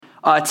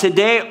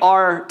Today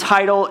our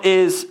title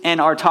is, and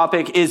our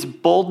topic is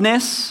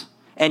boldness.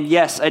 And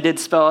yes, I did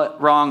spell it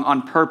wrong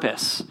on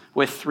purpose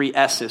with 3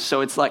 S's.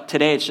 So it's like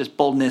today it's just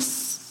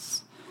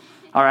boldness.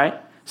 All right?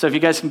 So if you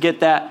guys can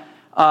get that,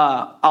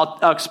 I'll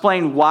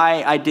explain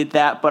why I did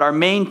that. But our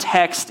main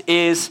text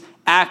is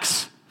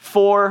Acts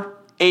 4,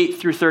 8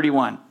 through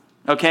 31.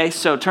 Okay?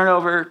 So turn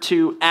over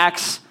to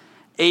Acts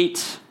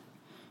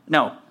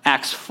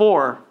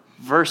 4,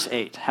 verse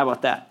 8. How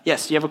about that?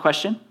 Yes, do you have a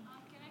question?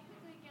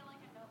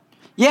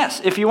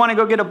 Yes, if you want to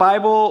go get a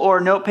Bible or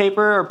note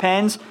paper or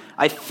pens,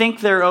 I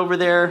think they're over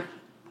there,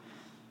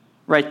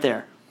 right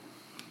there.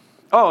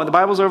 Oh, the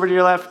Bible's over to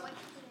your left.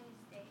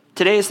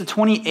 Today is the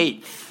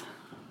 28th.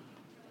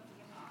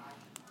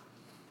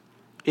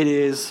 It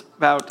is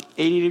about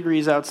 80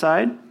 degrees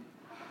outside.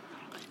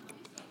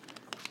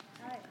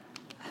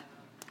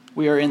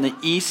 We are in the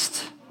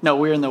east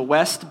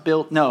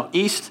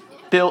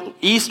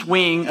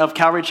wing of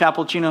Calvary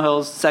Chapel, Chino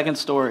Hills, second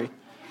story.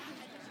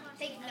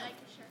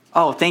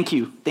 Oh, thank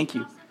you.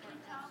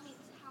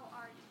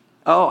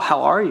 Oh,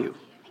 how are you?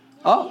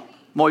 Oh,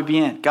 muy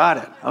bien. Got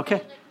it.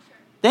 Okay.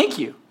 Thank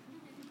you.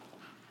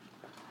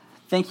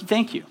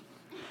 Thank you.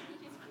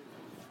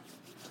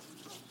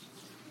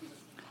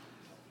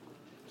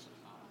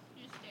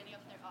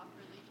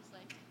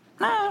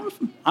 Nah,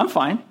 I'm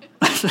fine.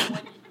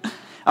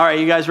 All right,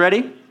 you guys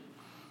ready?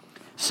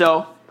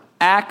 So,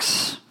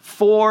 Acts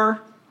 4,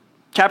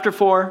 chapter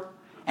 4,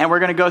 and we're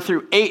going to go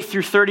through 8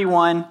 through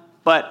 31.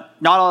 But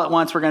not all at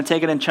once. We're going to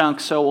take it in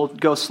chunks, so we'll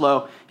go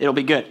slow. It'll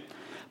be good.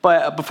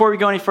 But before we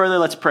go any further,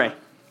 let's pray.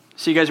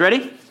 So you guys ready?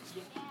 Yeah.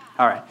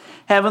 All right.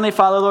 Heavenly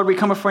Father, Lord, we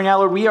come before you now.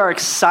 Lord, we are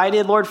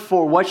excited, Lord,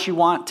 for what you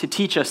want to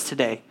teach us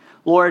today.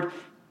 Lord,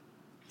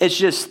 it's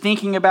just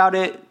thinking about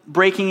it,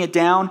 breaking it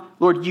down.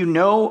 Lord, you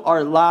know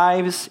our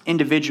lives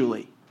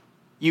individually.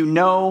 You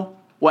know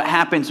what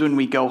happens when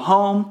we go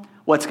home,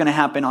 what's going to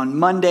happen on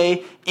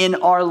Monday in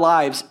our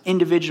lives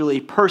individually,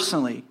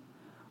 personally.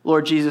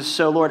 Lord Jesus,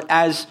 so Lord,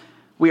 as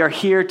we are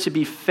here to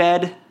be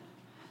fed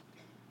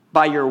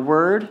by your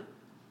word,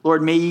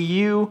 Lord, may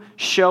you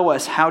show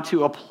us how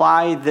to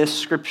apply this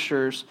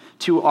scriptures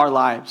to our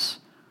lives.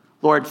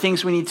 Lord,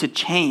 things we need to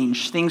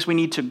change, things we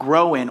need to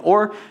grow in,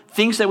 or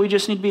things that we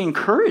just need to be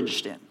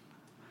encouraged in.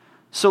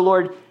 So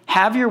Lord,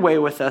 have your way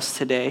with us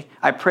today.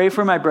 I pray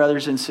for my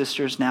brothers and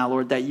sisters now,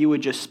 Lord, that you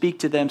would just speak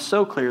to them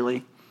so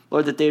clearly,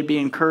 Lord, that they would be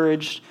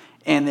encouraged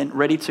and then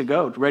ready to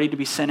go, ready to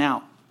be sent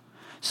out.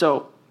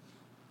 So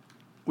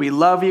we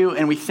love you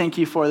and we thank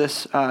you for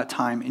this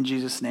time in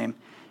Jesus' name.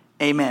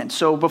 Amen.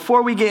 So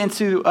before we get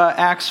into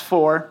Acts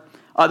 4,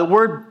 the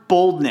word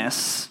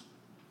boldness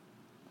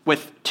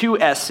with 2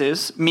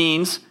 S's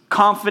means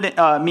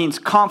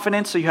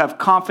confidence. So you have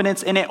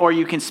confidence in it, or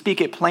you can speak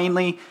it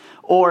plainly,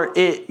 or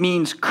it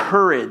means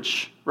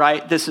courage,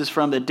 right? This is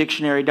from the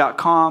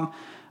dictionary.com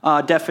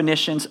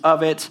definitions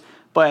of it.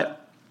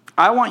 But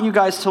I want you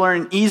guys to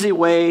learn an easy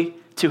way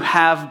to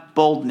have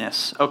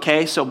boldness,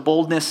 okay? So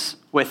boldness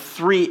with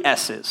 3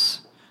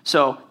 S's.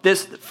 So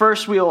this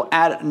first we'll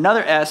add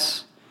another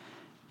S,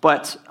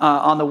 but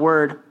on the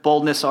word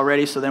boldness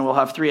already, so then we'll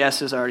have 3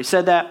 S's. I already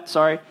said that,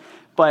 sorry.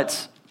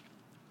 But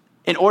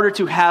in order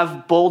to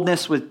have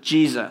boldness with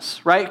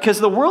Jesus, right? Because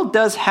the world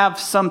does have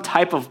some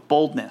type of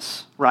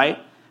boldness, right?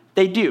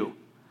 They do.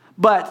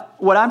 But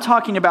what I'm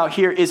talking about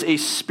here is a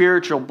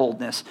spiritual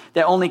boldness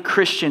that only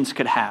Christians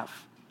could have,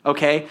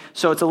 okay?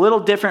 So it's a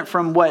little different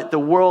from what the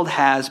world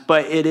has,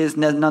 but it is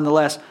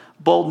nonetheless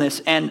boldness,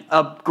 and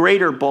a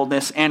greater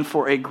boldness, and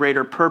for a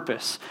greater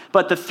purpose.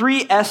 But the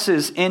 3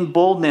 S's in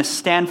boldness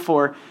stand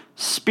for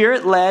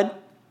spirit-led,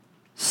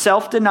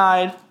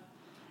 self-denied,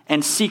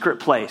 and secret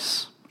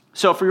place.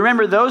 So if we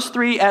remember those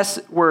 3 S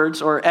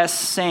words, or S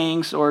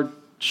sayings, or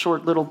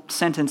short little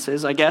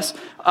sentences, I guess,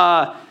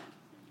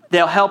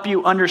 they'll help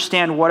you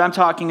understand what I'm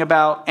talking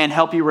about and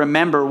help you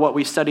remember what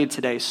we studied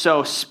today.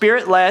 So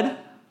spirit-led,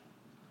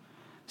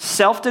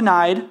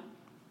 self-denied,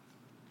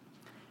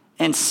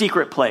 and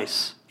secret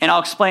place. And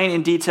I'll explain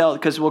in detail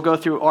because we'll go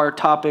through our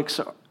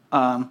topics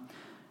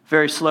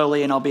very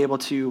slowly, and I'll be able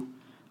to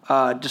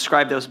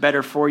describe those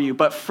better for you.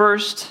 But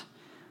first,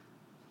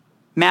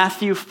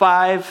 Matthew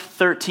 5,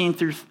 13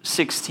 through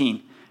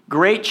 16.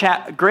 Great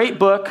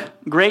book,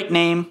 great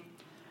name.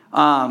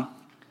 You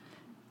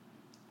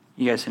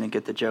guys didn't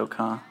get the joke,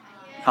 huh?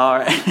 Yeah. All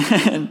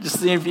right. Just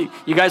see if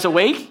you guys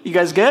awake? You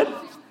guys good?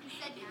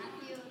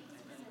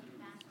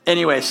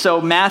 Anyway,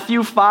 so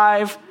Matthew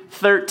 5,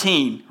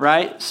 13,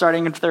 right?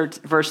 Starting in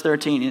verse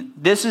 13.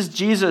 This is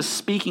Jesus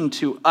speaking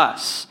to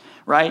us,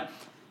 right?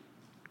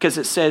 Because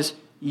it says,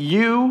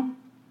 you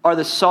are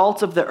the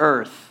salt of the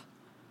earth.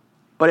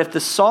 But if the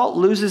salt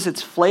loses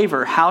its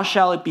flavor, how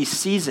shall it be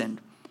seasoned?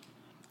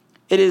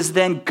 It is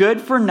then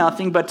good for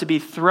nothing but to be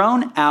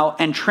thrown out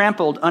and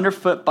trampled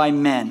underfoot by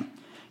men.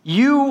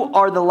 You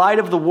are the light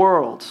of the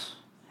world.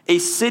 A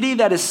city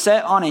that is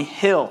set on a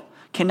hill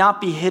cannot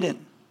be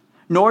hidden,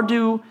 nor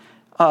do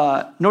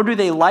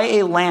they light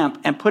a lamp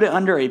and put it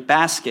under a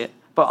basket,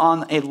 but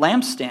on a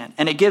lampstand,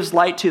 and it gives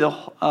light to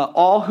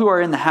all who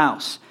are in the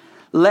house.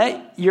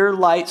 Let your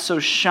light so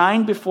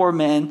shine before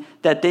men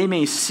that they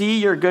may see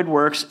your good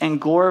works and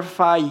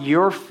glorify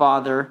your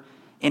Father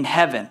in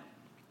heaven,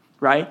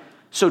 right?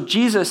 So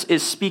Jesus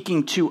is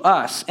speaking to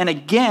us. And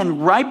again,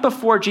 right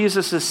before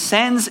Jesus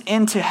ascends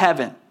into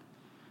heaven,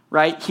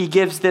 right, he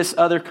gives this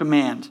other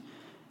command.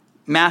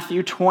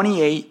 Matthew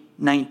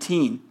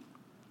 28:19.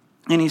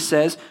 And he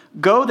says,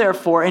 "Go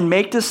therefore and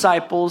make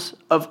disciples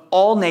of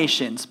all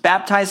nations,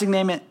 baptizing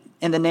them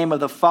in the name of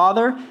the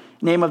Father,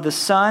 name of the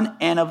Son,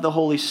 and of the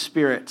Holy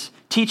Spirit,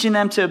 teaching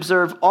them to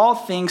observe all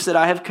things that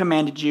I have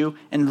commanded you.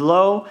 And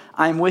lo,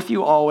 I am with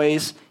you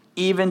always,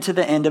 even to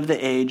the end of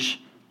the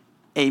age.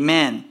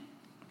 Amen."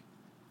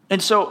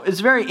 And so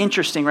it's very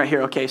interesting right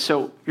here. Okay,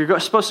 so you're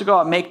supposed to go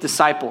out and make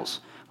disciples.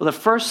 Well, the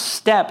first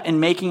step in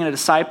making a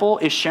disciple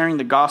is sharing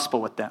the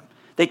gospel with them.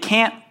 They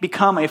can't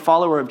become a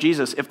follower of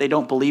Jesus if they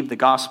don't believe the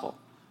gospel,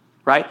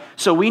 right?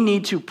 So we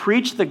need to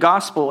preach the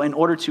gospel in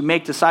order to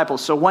make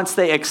disciples. So once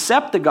they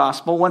accept the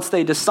gospel, once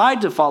they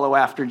decide to follow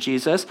after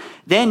Jesus,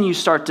 then you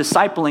start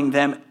discipling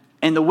them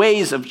in the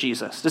ways of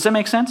Jesus. Does that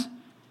make sense?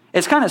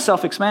 It's kind of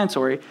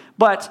self-explanatory,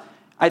 but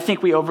I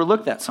think we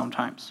overlook that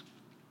sometimes.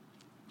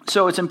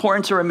 So it's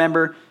important to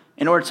remember,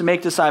 in order to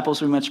make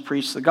disciples, we must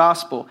preach the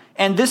gospel.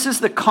 And this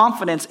is the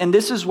confidence, and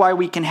this is why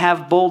we can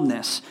have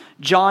boldness.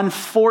 John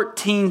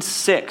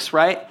 14:6,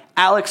 right?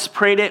 Alex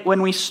prayed it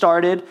when we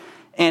started,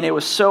 and it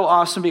was so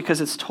awesome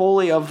because it's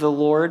totally of the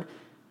Lord,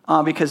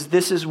 because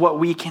this is what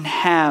we can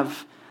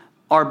have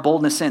our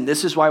boldness in.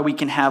 This is why we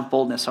can have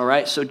boldness, all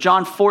right? So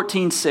John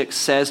 14:6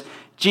 says,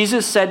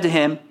 Jesus said to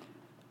him,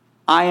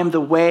 "I am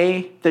the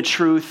way, the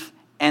truth,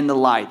 and the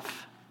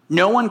life.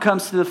 No one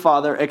comes to the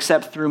Father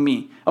except through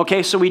me."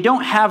 Okay, so we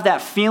don't have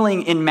that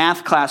feeling in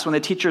math class when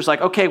the teacher's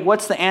like, "Okay,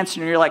 what's the answer?"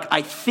 And you're like,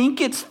 "I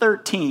think it's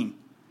 13.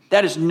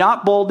 That is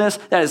not boldness.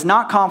 That is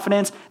not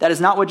confidence. That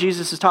is not what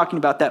Jesus is talking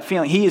about, that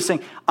feeling. He is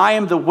saying, "I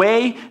am the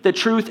way, the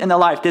truth, and the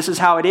life. This is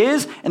how it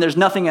is, and there's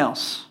nothing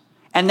else."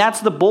 And that's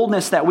the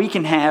boldness that we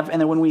can have. And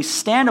then when we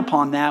stand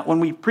upon that, when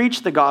we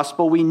preach the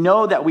gospel, we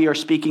know that we are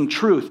speaking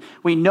truth.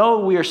 We know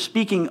we are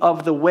speaking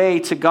of the way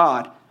to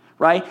God,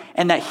 right?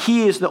 And that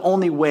he is the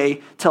only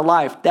way to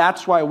life.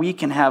 That's why we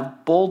can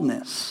have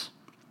boldness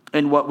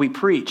in what we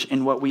preach,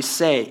 in what we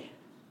say.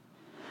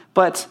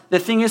 But the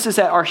thing is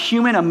that our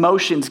human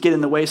emotions get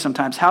in the way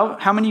sometimes. How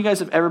many of you guys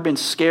have ever been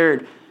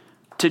scared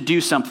to do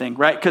something,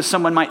 right? Because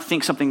someone might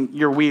think something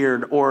you're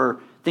weird or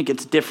think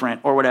it's different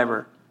or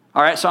whatever.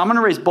 All right, so I'm going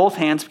to raise both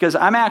hands because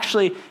I'm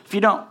actually,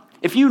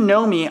 if you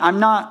know me, I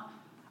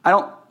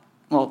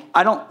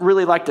don't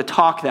really like to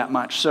talk that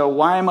much. So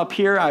why I'm up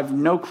here, I have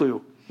no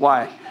clue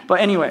why. But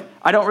anyway,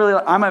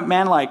 I'm a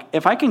man like,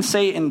 if I can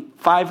say it in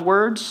 5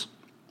 words,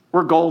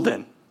 we're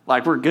golden.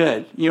 Like, we're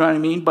good. You know what I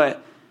mean?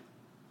 But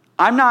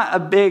I'm not a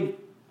big,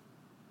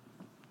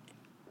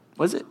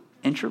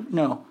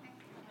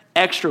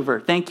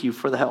 extrovert. Thank you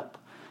for the help.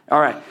 All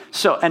right.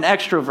 So an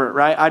extrovert,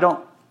 right? I don't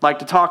like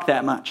to talk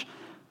that much.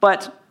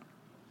 But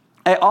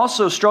I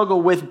also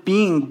struggle with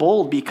being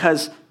bold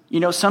because,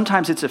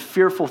 sometimes it's a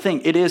fearful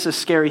thing. It is a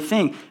scary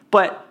thing.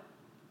 But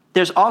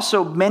there's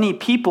also many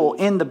people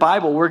in the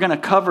Bible, we're going to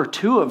cover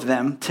 2 of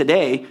them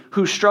today,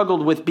 who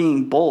struggled with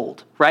being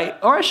bold, right?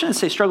 Or I shouldn't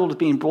say struggled with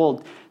being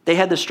bold. They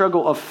had the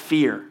struggle of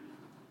fear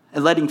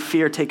and letting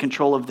fear take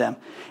control of them.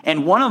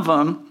 And one of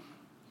them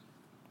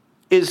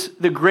is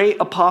the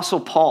great Apostle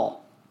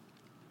Paul.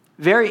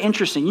 Very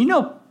interesting.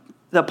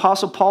 The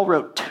Apostle Paul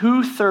wrote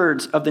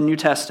 2/3 of the New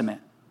Testament.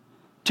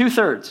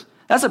 2/3.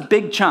 That's a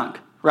big chunk,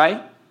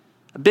 right?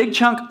 A big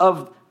chunk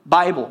of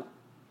Bible.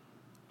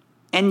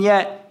 And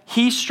yet,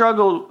 he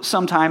struggled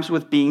sometimes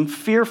with being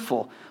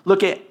fearful.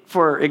 Look at,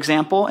 for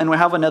example, and we'll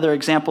have another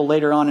example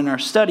later on in our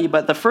study,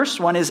 but the first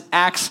one is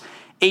Acts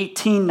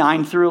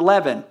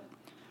 18:9-11,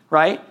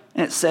 right?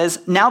 And it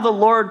says, "Now the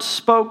Lord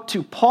spoke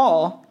to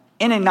Paul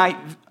in the night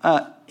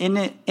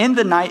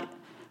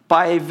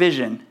by a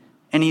vision,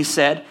 and he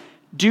said,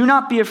 'Do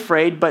not be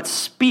afraid, but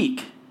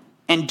speak,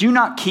 and do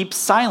not keep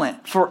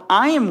silent, for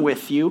I am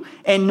with you,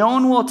 and no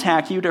one will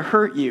attack you to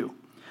hurt you.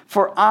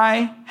 For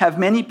I have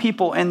many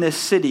people in this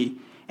city.'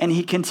 And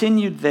he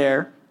continued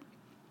there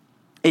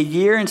 1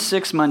 year and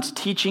 6 months,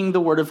 teaching the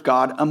word of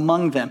God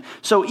among them."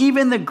 So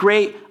even the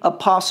great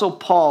Apostle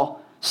Paul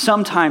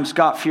sometimes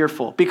got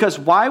fearful. Because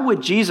why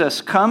would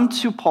Jesus come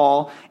to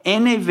Paul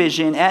in a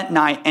vision at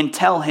night and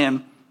tell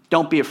him,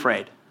 "Don't be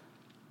afraid"?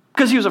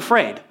 Because he was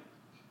afraid,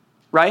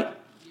 right?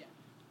 Yeah.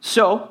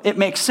 So it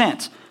makes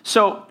sense.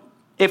 So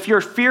if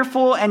you're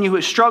fearful and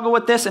you struggle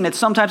with this, and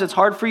sometimes it's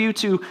hard for you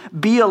to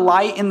be a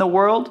light in the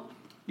world,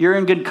 you're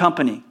in good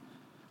company.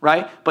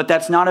 Right? But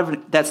that's not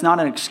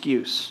an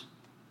excuse,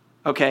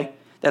 okay?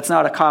 That's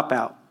not a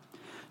cop-out.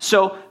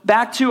 So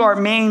back to our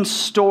main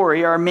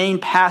story, our main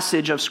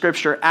passage of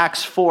Scripture,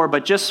 Acts 4,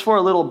 but just for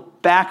a little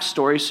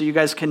backstory so you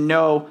guys can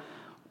know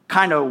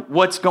kind of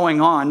what's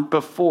going on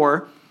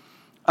before.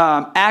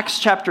 Acts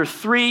chapter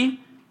 3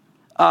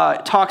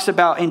 talks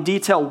about in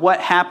detail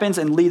what happens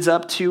and leads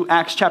up to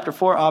Acts chapter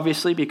 4,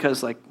 obviously,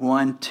 because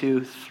 1,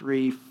 2,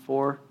 3,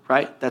 4,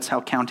 right? That's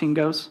how counting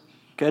goes.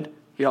 Good?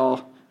 We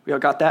all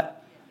got that?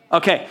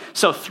 Okay,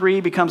 so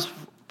 3 becomes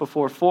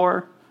before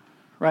 4,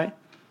 right?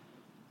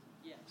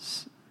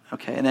 Yes.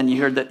 Okay, and then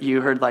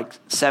you heard like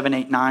 7,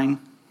 8, 9,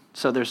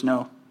 so there's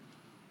no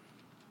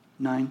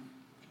 9.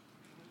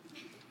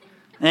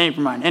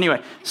 Never mind.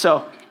 Anyway,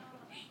 so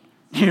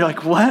you're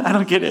like, what? I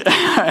don't get it.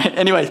 All right,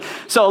 anyways,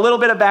 so a little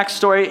bit of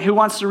backstory. Who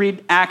wants to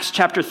read Acts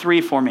chapter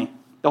 3 for me?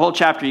 The whole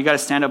chapter. You got to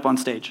stand up on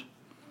stage.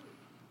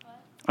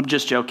 I'm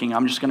just joking.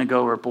 I'm just going to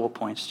go over bullet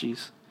points.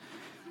 Jeez.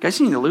 You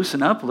guys need to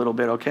loosen up a little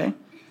bit, okay?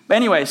 But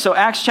anyway, so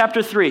Acts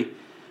chapter 3.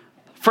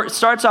 It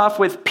starts off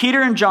with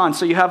Peter and John.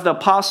 So you have the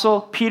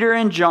apostle Peter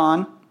and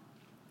John.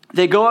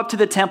 They go up to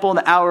the temple in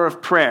the hour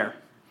of prayer.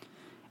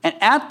 And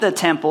at the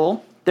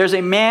temple, there's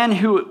a man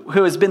who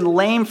has been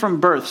lame from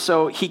birth.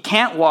 So he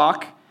can't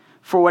walk.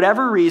 For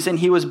whatever reason,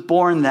 he was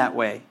born that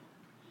way.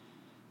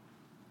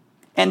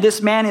 And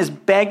this man is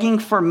begging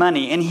for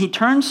money. And he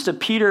turns to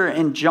Peter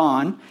and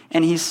John,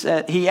 and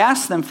he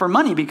asks them for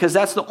money because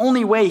that's the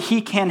only way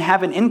he can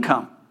have an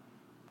income.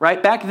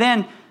 Right? Back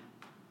then,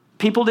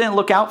 people didn't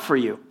look out for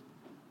you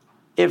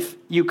if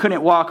you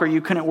couldn't walk or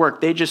you couldn't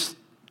work.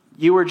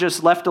 You were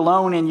just left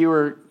alone, and you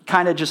were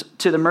kind of just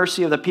to the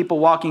mercy of the people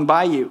walking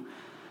by you.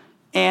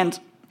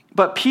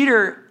 But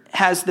Peter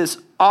has this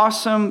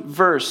awesome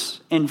verse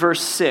in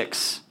verse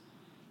 6.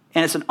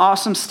 And it's an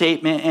awesome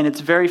statement, and it's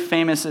very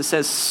famous. It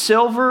says,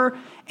 "Silver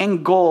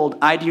and gold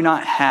I do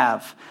not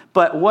have,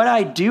 but what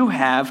I do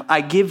have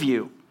I give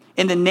you.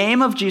 In the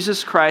name of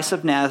Jesus Christ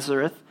of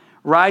Nazareth,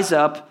 rise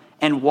up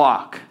and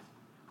walk."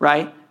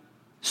 Right?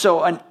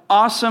 So an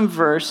awesome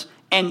verse.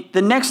 And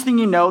the next thing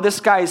you know, this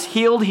guy is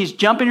healed. He's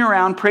jumping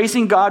around,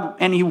 praising God,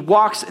 and he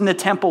walks in the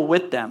temple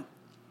with them.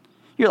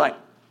 You're like,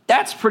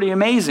 that's pretty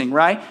amazing,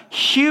 right?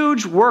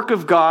 Huge work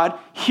of God,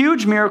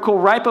 huge miracle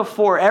right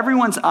before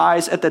everyone's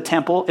eyes at the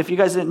temple. If you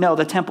guys didn't know,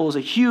 the temple is a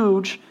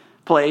huge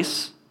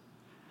place.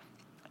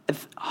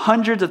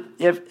 Hundreds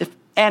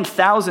and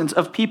thousands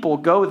of people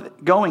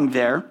going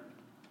there.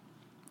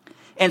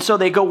 And so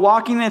they go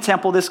walking in the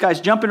temple. This guy's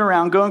jumping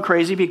around, going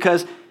crazy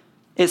because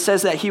it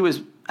says that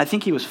I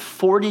think he was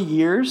 40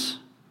 years.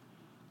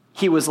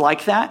 He was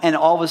like that, and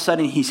all of a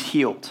sudden he's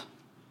healed.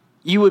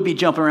 You would be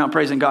jumping around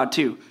praising God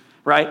too,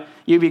 right?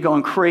 You'd be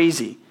going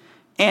crazy.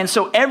 And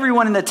so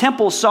everyone in the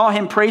temple saw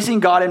him praising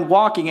God and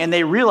walking, and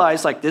they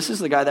realized, like, this is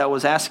the guy that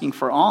was asking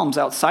for alms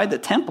outside the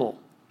temple.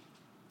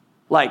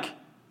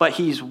 But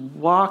he's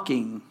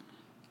walking.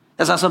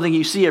 That's not something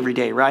you see every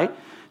day, right?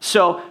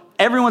 So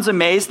everyone's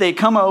amazed. They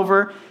come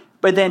over,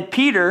 but then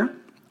Peter,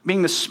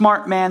 being the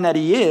smart man that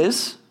he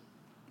is,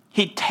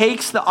 he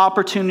takes the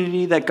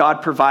opportunity that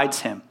God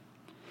provides him.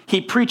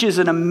 He preaches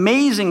an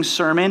amazing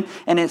sermon,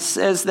 and it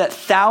says that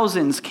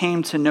thousands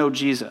came to know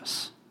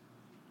Jesus.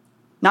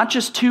 Not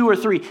just 2 or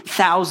 3,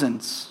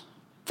 thousands.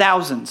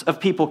 Thousands of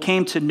people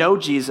came to know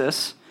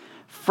Jesus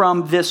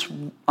from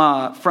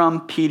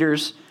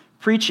Peter's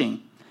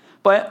preaching.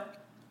 But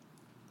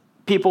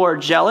people are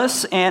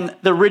jealous, and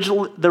the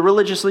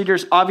religious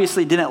leaders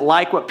obviously didn't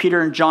like what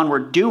Peter and John were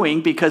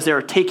doing because they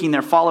were taking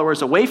their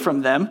followers away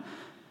from them.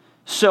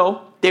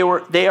 So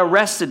they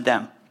arrested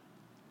them.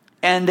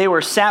 And they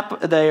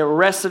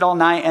arrested all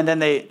night, and then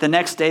the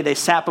next day they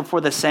sat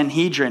before the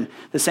Sanhedrin.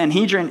 The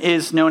Sanhedrin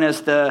is known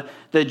as the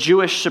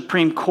Jewish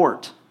Supreme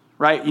Court,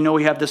 right? You know,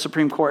 we have the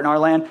Supreme Court in our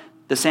land.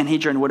 The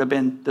Sanhedrin would have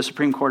been the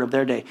Supreme Court of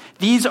their day.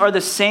 These are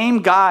the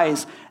same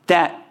guys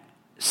that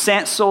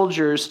sent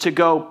soldiers to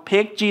go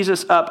pick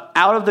Jesus up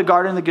out of the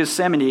Garden of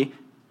Gethsemane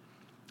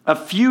a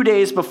few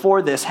days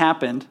before this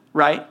happened,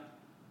 right?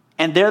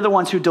 And they're the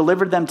ones who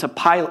delivered him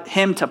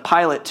to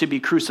Pilate to be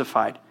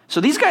crucified. So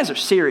these guys are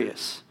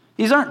serious.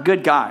 These aren't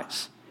good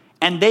guys.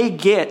 And they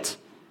get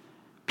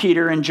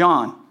Peter and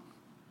John.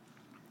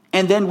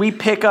 And then we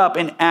pick up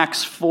in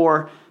Acts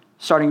 4,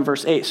 starting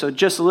verse 8. So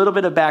just a little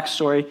bit of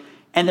backstory.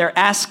 And they're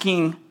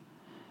asking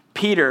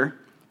Peter,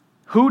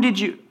 how did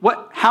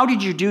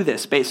you do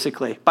this,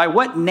 basically? By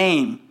what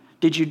name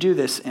did you do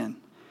this in?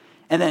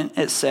 And then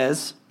it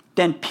says,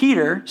 then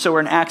Peter, so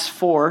we're in Acts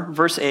 4,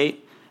 verse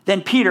 8.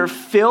 Then Peter,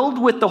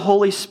 filled with the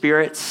Holy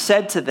Spirit,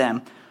 said to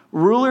them,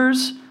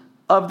 rulers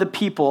of the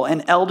people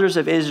and elders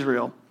of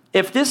Israel,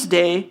 if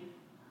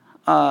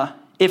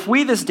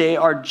we this day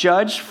are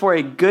judged for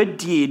a good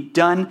deed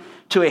done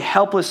to a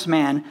helpless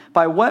man,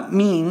 by what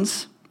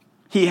means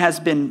he has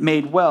been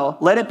made well,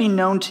 let it be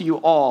known to you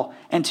all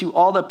and to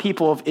all the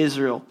people of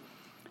Israel,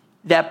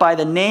 that by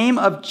the name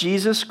of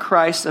Jesus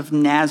Christ of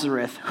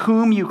Nazareth,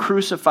 whom you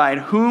crucified,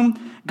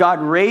 whom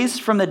God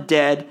raised from the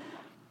dead,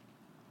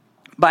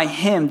 by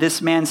him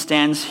this man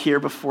stands here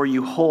before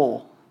you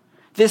whole.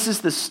 This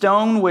is the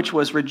stone which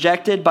was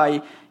rejected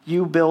by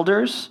you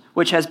builders,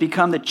 which has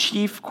become the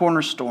chief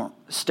cornerstone.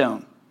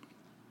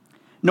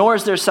 Nor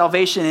is there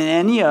salvation in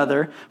any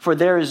other, for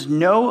there is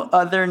no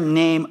other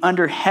name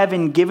under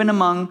heaven given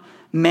among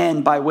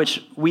men by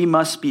which we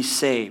must be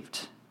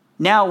saved.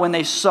 Now, when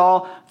they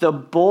saw the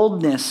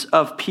boldness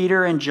of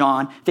Peter and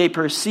John, they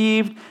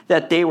perceived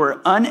that they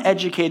were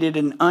uneducated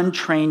and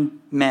untrained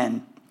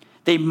men.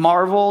 They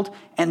marveled,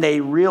 and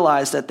they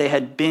realized that they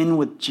had been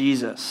with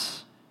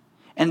Jesus.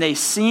 And they,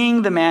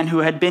 seeing the man who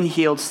had been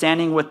healed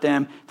standing with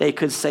them, they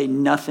could say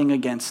nothing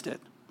against it.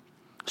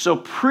 So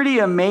pretty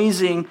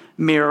amazing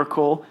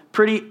miracle,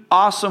 pretty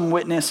awesome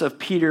witness of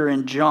Peter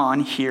and John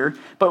here.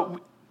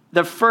 But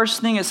the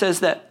first thing it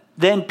says that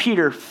then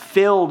Peter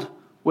filled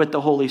with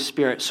the Holy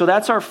Spirit. So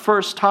that's our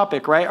first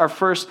topic, right? Our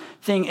first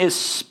thing is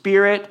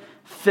Spirit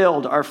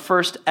filled, our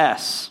first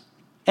S.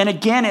 And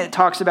again, it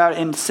talks about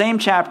in the same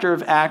chapter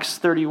of Acts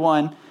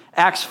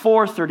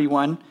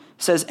 4:31,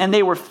 says, and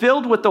they were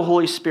filled with the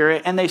Holy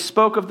Spirit, and they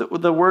spoke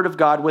of the word of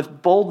God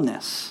with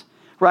boldness,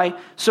 right?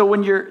 So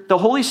when the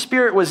Holy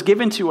Spirit was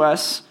given to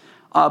us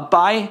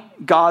by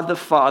God the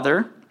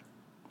Father,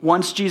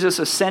 once Jesus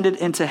ascended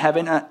into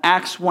heaven,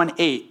 Acts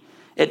 1:8,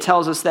 it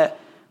tells us that,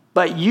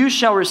 but you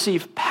shall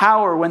receive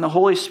power when the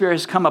Holy Spirit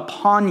has come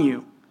upon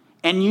you,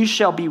 and you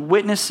shall be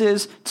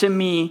witnesses to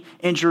me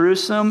in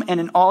Jerusalem and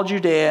in all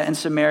Judea and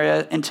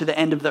Samaria and to the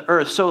end of the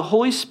earth. So the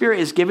Holy Spirit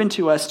is given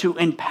to us to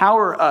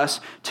empower us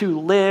to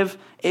live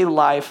a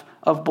life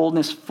of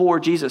boldness for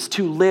Jesus,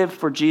 to live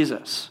for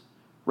Jesus,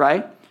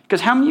 right?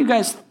 Because how many of you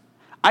guys,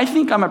 I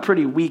think I'm a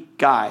pretty weak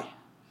guy,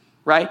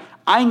 right?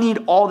 I need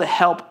all the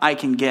help I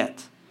can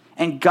get.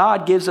 And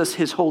God gives us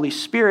his Holy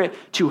Spirit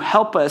to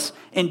help us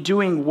in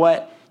doing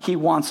what he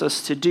wants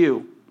us to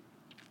do.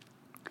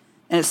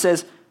 And it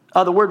says,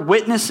 the word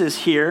witnesses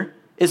here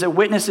is a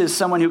witness is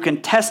someone who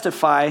can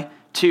testify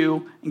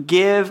to,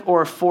 give,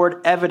 or afford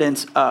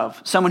evidence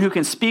of. Someone who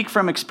can speak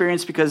from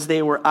experience because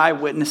they were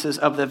eyewitnesses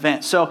of the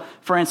event. So,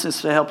 for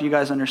instance, to help you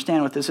guys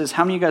understand what this is,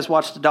 how many of you guys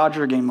watched the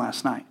Dodger game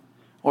last night?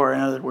 Or in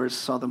other words,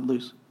 saw them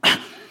lose?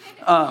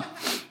 How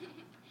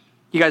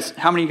many of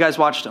you guys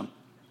watched them?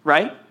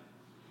 Right?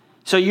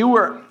 So you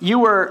were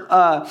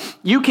a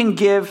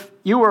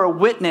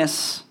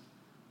witness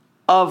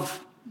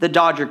of the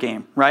Dodger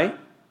game, right?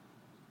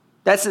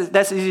 That's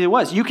as easy as it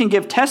was. You can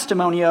give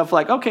testimony of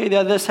like, okay,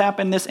 this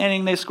happened, this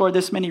inning, they scored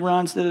this many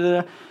runs. Da,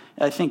 da, da.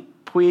 I think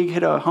Puig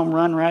hit a home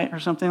run, right, or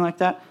something like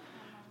that.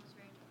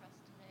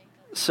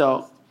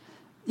 So,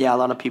 yeah, a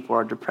lot of people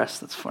are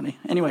depressed. That's funny.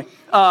 Anyway,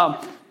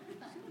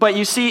 but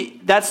you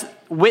see, that's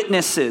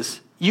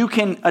witnesses. You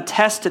can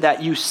attest to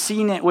that. You've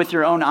seen it with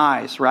your own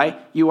eyes, right?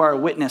 You are a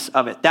witness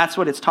of it. That's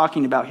what it's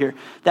talking about here.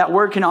 That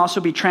word can also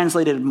be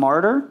translated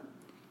martyr,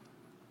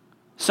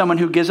 someone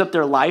who gives up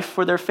their life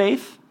for their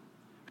faith,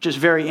 which is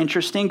very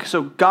interesting.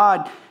 So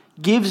God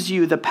gives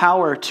you the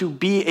power to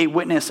be a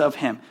witness of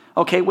him.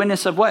 Okay,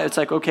 witness of what? It's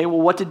like, okay,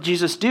 well, what did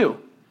Jesus do?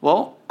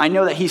 Well, I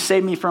know that he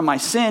saved me from my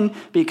sin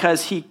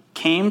because he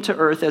came to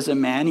earth as a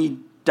man. He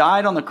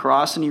died on the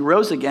cross and he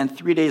rose again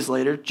 3 days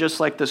later, just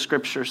like the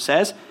scripture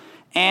says.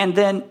 And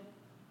then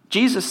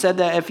Jesus said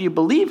that if you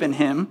believe in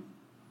him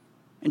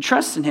and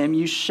trust in him,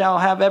 you shall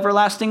have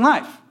everlasting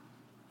life.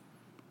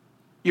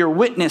 You're a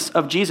witness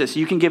of Jesus.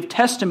 You can give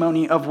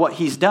testimony of what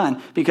he's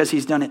done because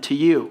he's done it to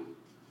you,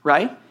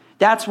 right?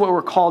 That's what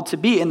we're called to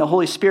be, and the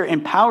Holy Spirit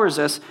empowers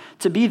us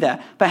to be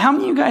that. But how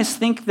many of you guys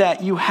think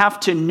that you have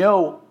to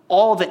know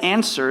all the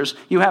answers,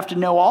 you have to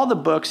know all the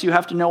books, you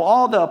have to know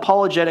all the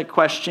apologetic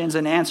questions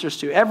and answers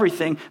to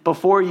everything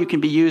before you can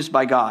be used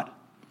by God?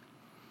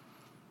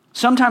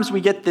 Sometimes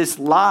we get this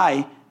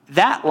lie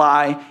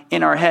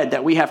in our head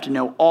that we have to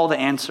know all the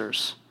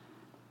answers.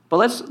 But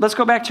let's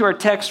go back to our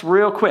text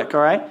real quick, all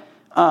right?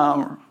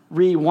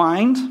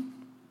 Rewind.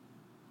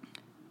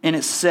 And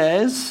it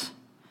says,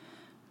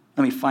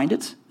 let me find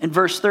it. In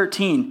verse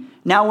 13,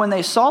 now when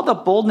they saw the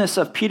boldness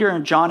of Peter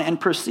and John and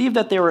perceived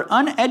that they were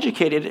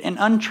uneducated and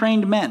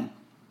untrained men.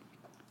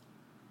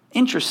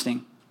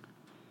 Interesting.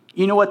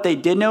 You know what they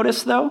did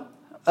notice, though?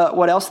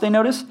 What else they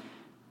noticed?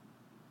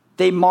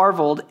 They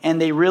marveled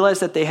and they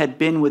realized that they had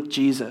been with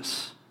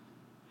Jesus.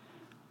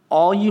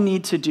 All you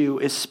need to do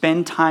is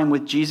spend time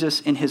with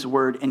Jesus in his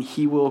word, and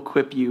he will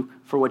equip you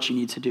for what you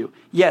need to do.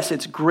 Yes,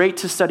 it's great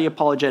to study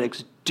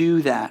apologetics.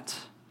 Do that.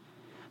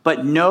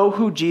 But know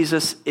who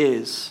Jesus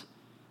is,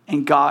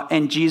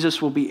 and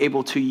Jesus will be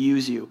able to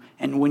use you.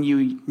 And when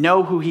you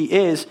know who he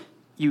is,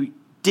 you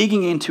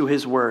digging into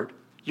his word.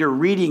 You're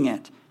reading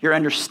it. You're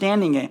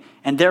understanding it.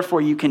 And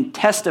therefore, you can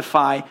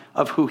testify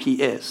of who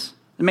he is. Does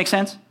that make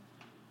sense?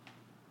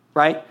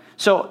 Right?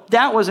 So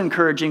that was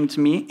encouraging to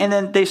me. And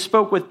then they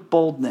spoke with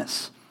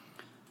boldness.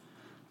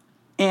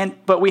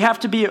 But we have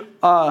to be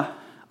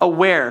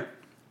aware.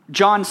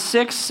 John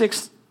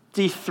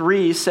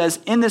 6:63 says,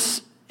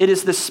 it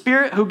is the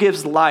Spirit who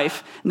gives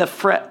life, and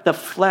the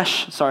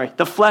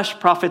flesh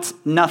profits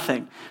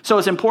nothing. So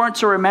it's important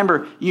to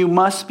remember, you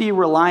must be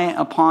reliant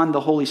upon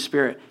the Holy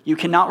Spirit. You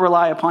cannot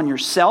rely upon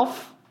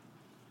yourself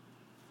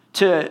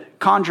to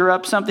conjure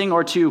up something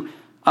or to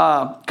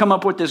come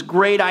up with this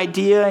great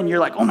idea and you're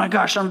like, oh my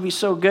gosh, I'm going to be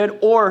so good.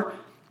 Or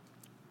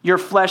your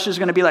flesh is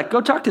going to be like,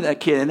 go talk to that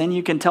kid. And then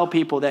you can tell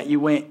people that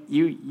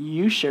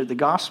you shared the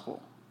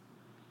gospel.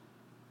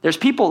 There's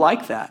people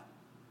like that.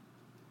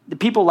 The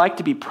people like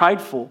to be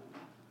prideful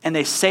and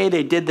they say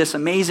they did this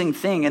amazing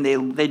thing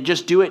and they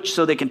just do it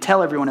so they can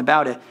tell everyone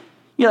about it.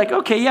 You're like,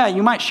 okay, yeah,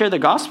 you might share the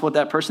gospel with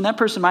that person. That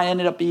person might end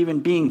up even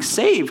being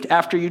saved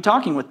after you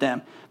talking with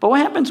them. But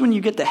what happens when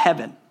you get to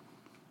heaven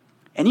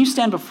and you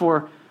stand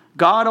before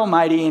God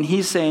Almighty, and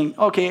he's saying,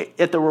 okay,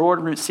 at the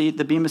rewardment seat,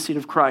 the bema seat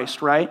of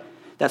Christ, right?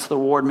 That's the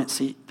rewardment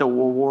seat, the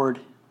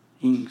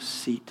rewarding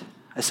seat.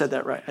 I said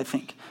that right, I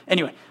think.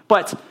 Anyway,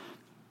 but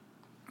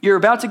you're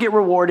about to get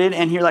rewarded,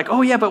 and you're like,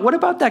 oh yeah, but what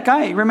about that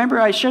guy? Remember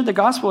I shared the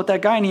gospel with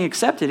that guy, and he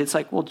accepted. It's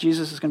like, well,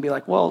 Jesus is going to be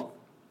like, well,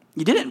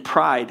 you did it in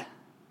pride,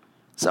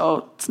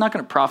 so it's not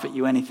going to profit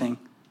you anything.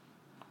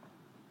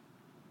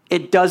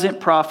 It doesn't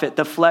profit.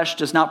 The flesh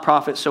does not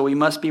profit, so we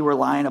must be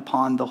relying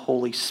upon the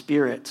Holy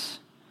Spirit.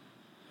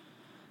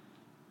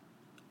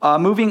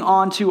 Moving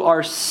on to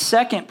our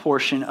second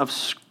portion of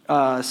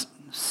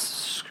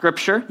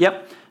Scripture.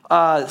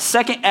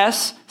 Second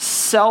S,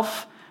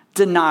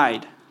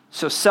 self-denied.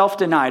 So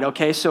self-denied,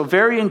 okay? So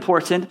very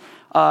important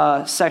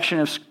section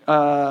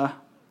of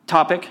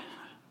topic.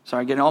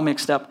 Sorry, getting all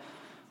mixed up.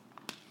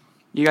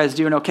 You guys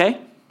doing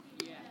okay?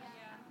 Yeah.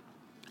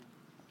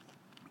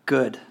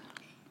 Good.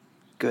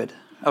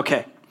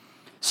 Okay.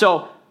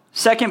 So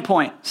second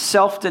point,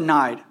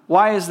 self-denied.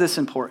 Why is this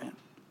important?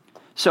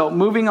 So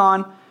moving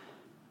on,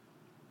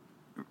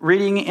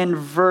 reading in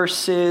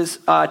verses,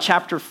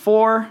 chapter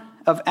 4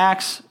 of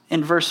Acts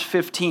in verse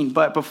 15.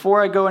 But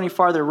before I go any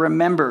farther,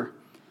 remember,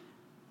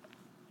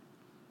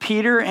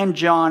 Peter and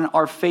John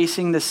are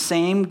facing the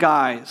same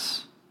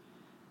guys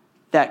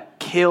that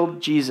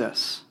killed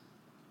Jesus,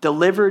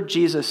 delivered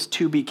Jesus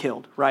to be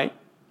killed, right?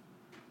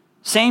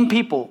 Same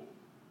people.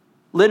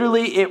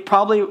 Literally,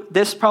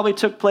 this probably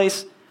took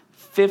place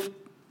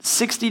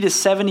 60 to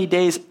 70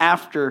 days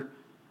after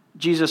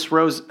Jesus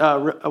was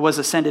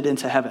ascended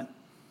into heaven.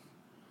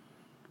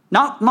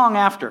 Not long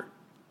after.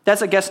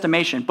 That's a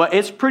guesstimation, but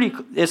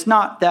it's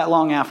not that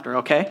long after,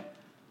 okay?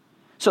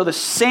 So the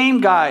same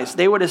guys,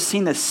 they would have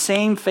seen the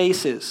same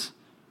faces,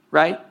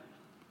 right?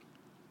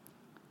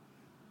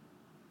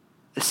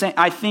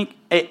 I think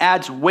it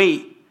adds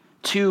weight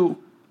to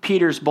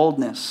Peter's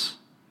boldness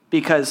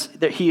because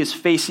he is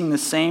facing the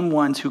same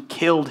ones who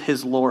killed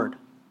his Lord,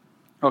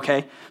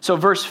 okay? So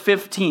verse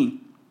 15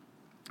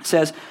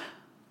 says,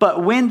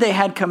 but when they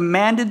had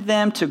commanded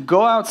them to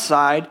go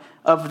outside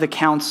of the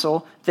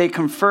council, they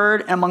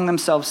conferred among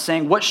themselves,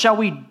 saying, what shall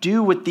we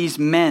do with these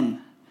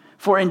men?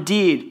 For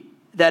indeed,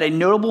 that a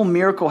notable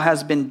miracle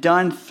has been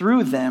done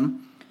through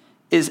them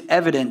is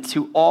evident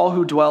to all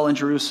who dwell in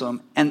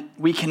Jerusalem, and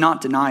we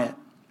cannot deny it.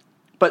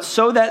 But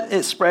so that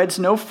it spreads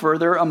no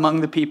further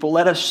among the people,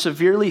 let us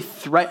severely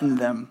threaten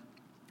them,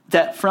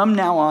 that from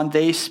now on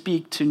they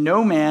speak to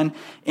no man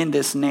in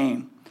this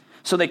name.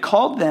 So they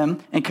called them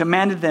and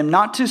commanded them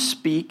not to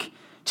speak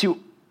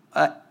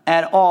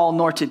at all,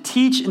 nor to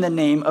teach in the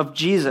name of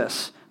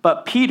Jesus.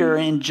 But Peter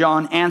and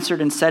John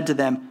answered and said to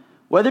them,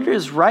 whether it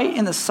is right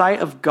in the sight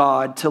of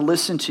God to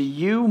listen to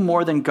you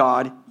more than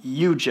God,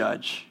 you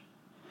judge.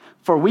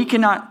 For we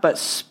cannot but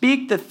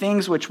speak the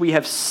things which we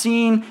have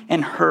seen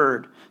and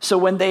heard. So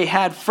when they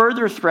had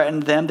further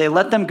threatened them, they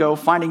let them go,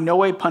 finding no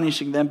way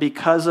punishing them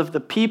because of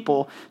the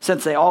people,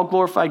 since they all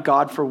glorified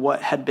God for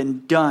what had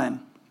been done.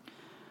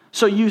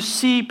 So you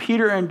see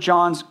Peter and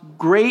John's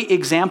great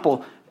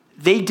example.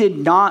 They did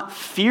not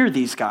fear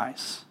these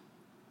guys.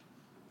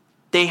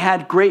 They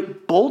had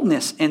great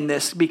boldness in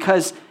this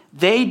because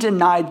they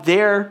denied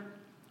their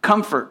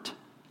comfort.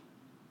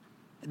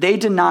 They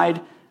denied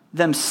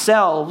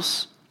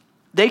themselves.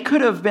 They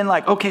could have been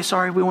like, okay,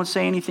 sorry, we won't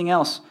say anything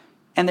else.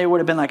 And they would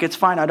have been like, it's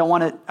fine, I don't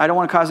want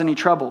to cause any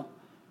trouble.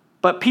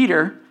 But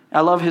Peter, I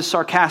love his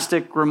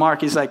sarcastic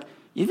remark. He's like,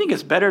 you think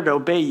it's better to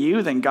obey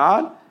you than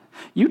God?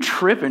 You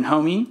tripping,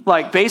 homie.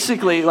 Like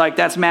basically, like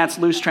that's Matt's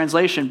loose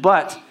translation.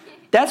 But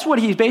that's what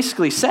he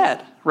basically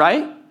said,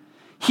 right?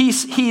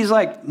 He's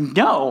like,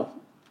 no,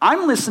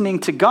 I'm listening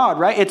to God,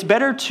 right? It's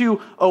better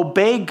to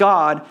obey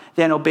God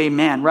than obey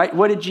man, right?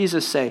 What did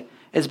Jesus say?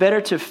 It's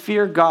better to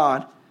fear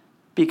God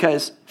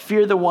because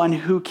fear the one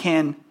who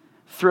can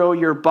throw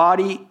your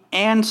body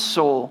and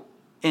soul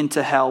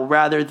into hell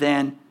rather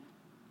than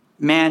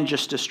man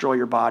just destroy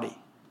your body.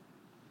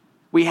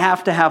 We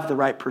have to have the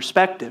right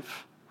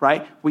perspective,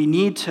 right? We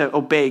need to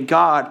obey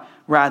God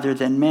rather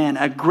than man.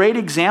 A great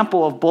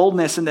example of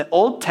boldness in the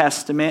Old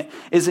Testament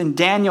is in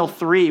Daniel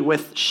 3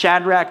 with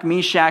Shadrach,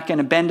 Meshach,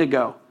 and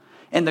Abednego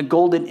and the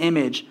golden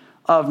image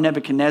of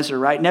Nebuchadnezzar,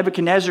 right?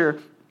 Nebuchadnezzar,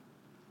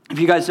 if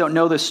you guys don't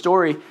know this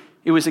story,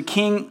 it was a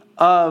king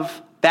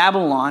of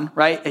Babylon,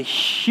 right? A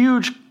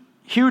huge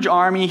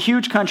army,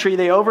 huge country.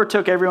 They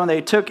overtook everyone.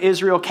 They took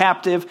Israel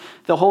captive,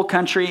 the whole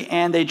country,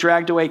 and they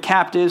dragged away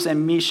captives.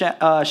 And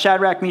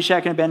Shadrach,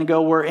 Meshach, and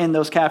Abednego were in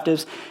those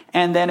captives.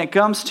 And then it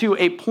comes to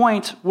a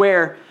point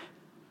where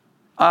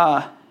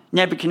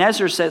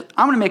Nebuchadnezzar says,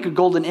 I'm going to make a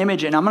golden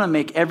image and I'm going to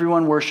make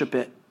everyone worship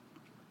it.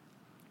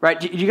 Right?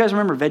 Do you guys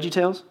remember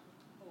VeggieTales?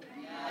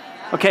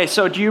 Okay,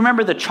 so do you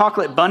remember the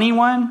chocolate bunny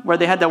one where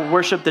they had to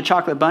worship the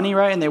chocolate bunny,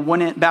 right? And they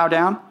wouldn't bow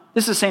down?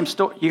 This is the same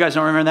story. You guys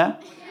don't remember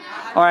that?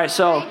 All right,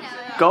 so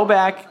go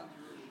back,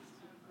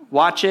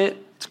 watch it.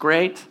 It's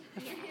great.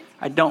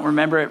 I don't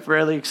remember it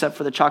really except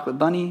for the chocolate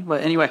bunny.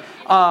 But anyway,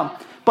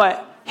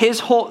 but his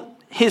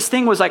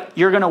thing was like,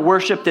 you're going to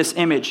worship this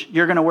image.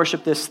 You're going to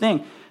worship this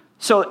thing.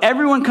 So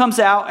everyone comes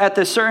out at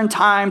a certain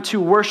time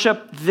to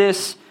worship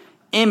this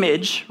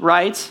image,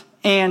 right?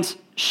 And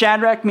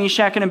Shadrach,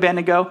 Meshach, and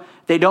Abednego,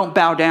 they don't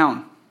bow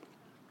down.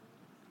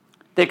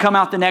 They come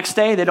out the next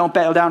day, they don't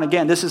bow down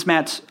again. This is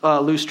Matt's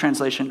loose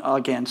translation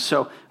again.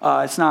 So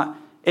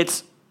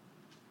it's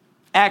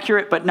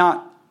accurate, but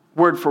not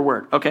word for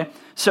word, okay?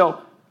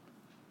 So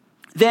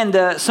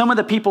then some of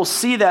the people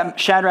see that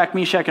Shadrach,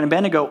 Meshach, and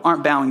Abednego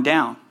aren't bowing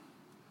down.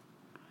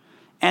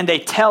 And they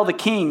tell the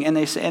king, and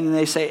they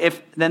say,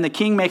 then the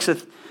king makes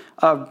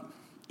a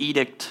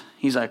edict.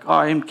 He's like,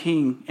 I am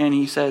king. And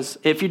he says,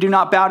 if you do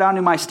not bow down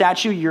to my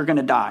statue, you're going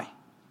to die.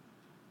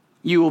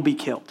 You will be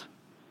killed.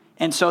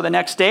 And so the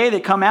next day they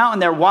come out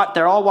and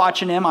they're all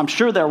watching him. I'm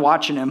sure they're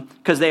watching him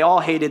because they all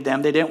hated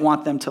them. They didn't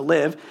want them to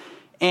live.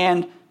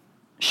 And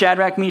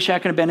Shadrach,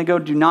 Meshach, and Abednego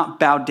do not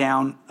bow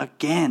down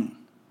again.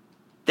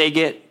 They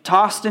get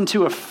tossed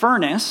into a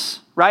furnace,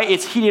 right?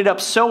 It's heated up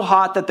so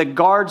hot that the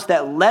guards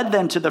that led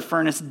them to the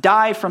furnace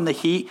die from the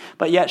heat,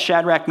 but yet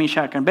Shadrach,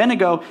 Meshach, and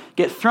Abednego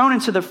get thrown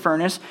into the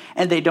furnace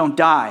and they don't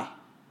die.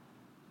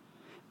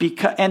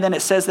 And then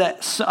it says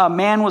that a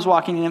man was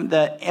walking in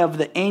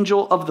the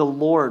angel of the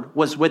Lord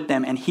was with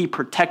them, and he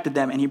protected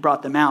them and he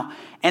brought them out.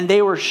 And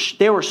they were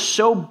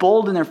so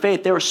bold in their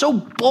faith. They were so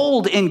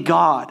bold in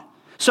God,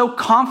 so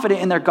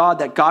confident in their God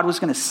that God was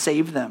going to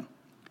save them,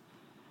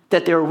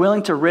 that they were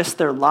willing to risk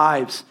their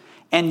lives,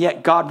 and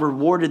yet God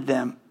rewarded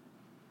them.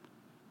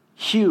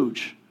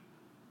 Huge,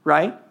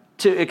 right?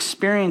 To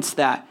experience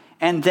that.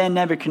 And then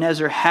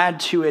Nebuchadnezzar had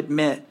to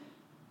admit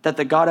that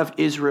the God of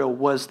Israel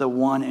was the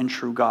one and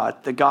true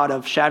God. The God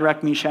of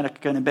Shadrach, Meshach,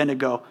 and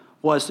Abednego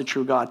was the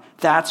true God.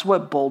 That's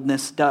what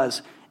boldness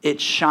does. It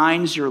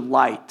shines your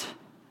light,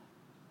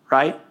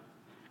 right?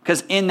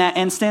 Because in that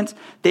instance,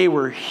 they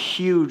were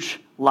huge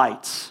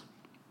lights.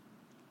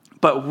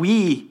 But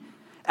we,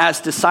 as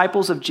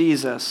disciples of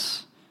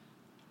Jesus,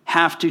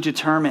 have to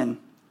determine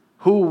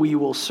who we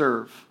will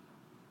serve,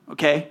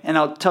 okay? And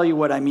I'll tell you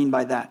what I mean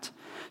by that.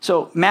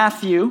 So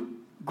Matthew,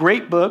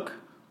 great book,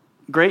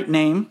 great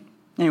name.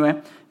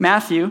 Anyway,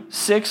 Matthew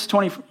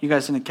 6:24. You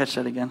guys didn't catch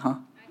that again, huh?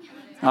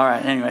 All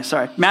right, anyway,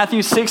 sorry. Matthew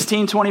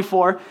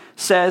 16:24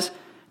 says,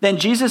 then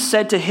Jesus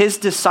said to his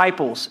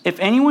disciples, if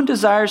anyone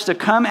desires to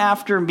come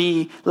after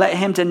me, let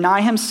him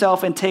deny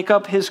himself and take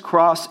up his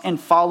cross and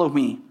follow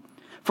me.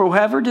 For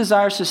whoever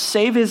desires to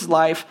save his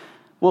life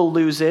will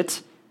lose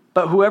it,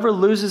 but whoever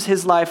loses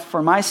his life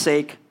for my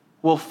sake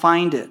will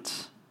find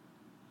it.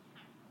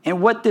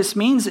 And what this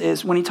means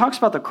is, when he talks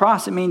about the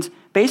cross, it means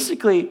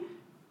basically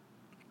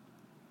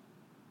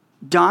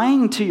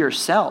dying to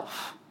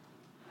yourself,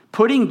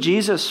 putting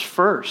Jesus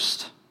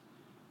first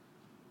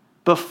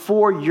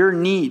before your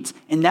needs.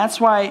 And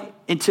that's why,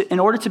 in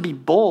order to be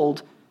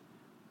bold,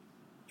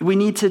 we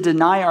need to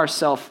deny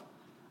ourselves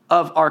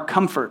of our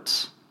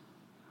comforts,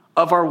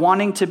 of our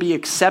wanting to be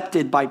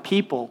accepted by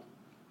people.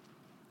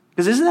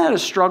 Because isn't that a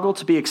struggle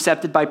to be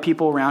accepted by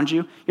people around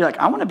you? You're like,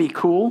 I want to be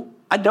cool.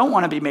 I don't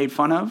want to be made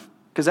fun of,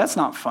 because that's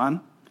not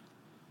fun,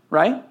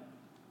 right?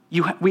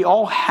 We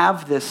all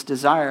have this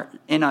desire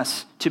in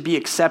us to be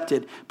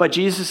accepted. But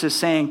Jesus is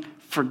saying,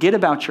 forget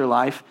about your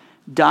life,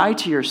 die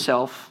to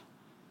yourself,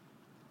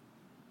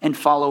 and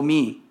follow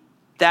me.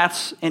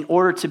 That's, in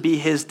order to be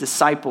his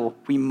disciple,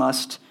 we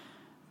must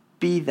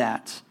be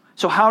that.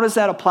 So how does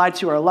that apply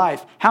to our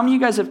life? How many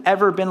of you guys have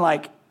ever been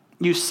like,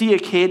 you see a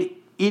kid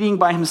eating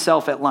by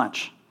himself at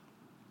lunch?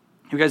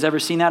 Have you guys ever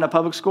seen that at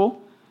public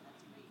school?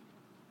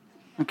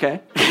 Okay.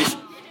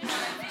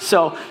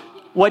 So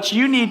what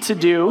you need to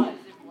do,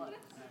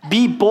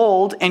 be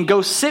bold and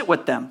go sit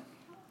with them.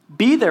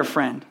 Be their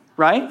friend,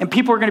 right? And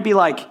people are going to be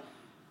like,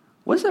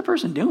 what is that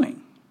person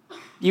doing?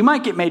 You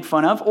might get made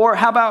fun of. Or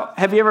how about,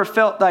 have you ever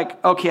felt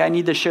like, okay, I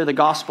need to share the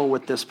gospel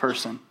with this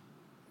person?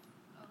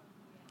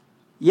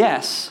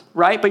 Yes,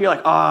 right? But you're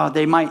like, oh,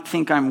 they might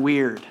think I'm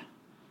weird.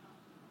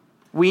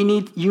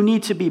 You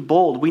need to be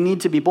bold. We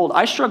need to be bold.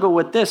 I struggle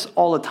with this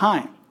all the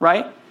time,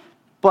 right?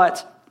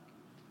 But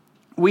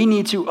we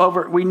need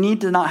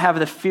to not have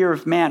the fear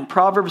of man.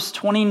 Proverbs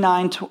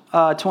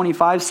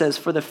 29:25 says,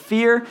 for the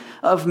fear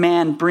of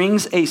man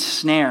brings a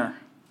snare,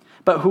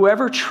 but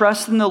whoever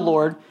trusts in the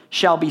Lord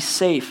shall be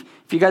safe.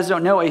 If you guys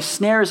don't know, a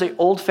snare is an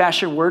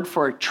old-fashioned word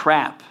for a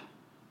trap.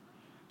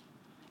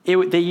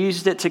 They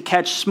used it to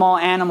catch small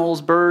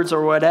animals, birds,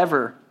 or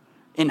whatever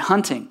in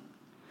hunting.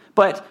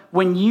 But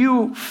when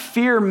you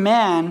fear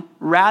man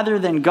rather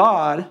than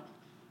God,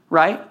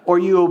 right, or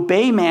you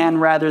obey man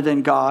rather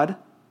than God,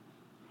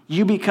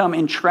 you become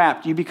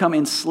entrapped. You become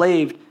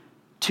enslaved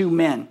to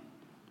men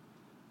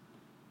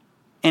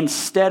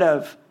instead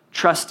of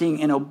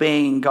trusting and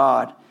obeying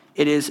God.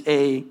 It is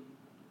a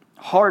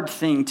hard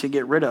thing to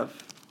get rid of.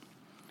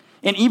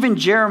 And even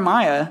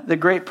Jeremiah, the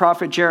great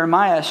prophet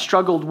Jeremiah,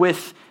 struggled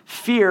with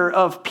fear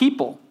of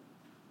people,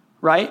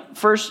 right?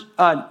 First,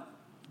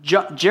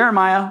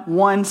 Jeremiah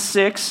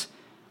 1:6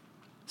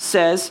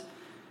 says,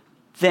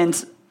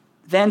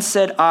 Then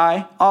said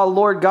I, O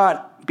Lord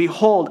God,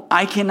 behold,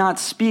 I cannot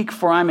speak,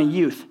 for I'm a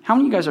youth. How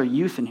many of you guys are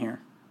youth in here?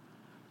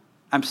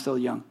 I'm still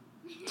young,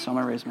 so I'm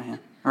going to raise my hand,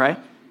 all right?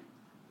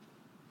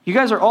 You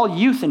guys are all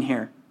youth in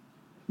here.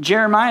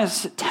 Jeremiah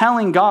is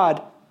telling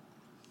God,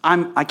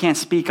 I can't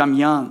speak, I'm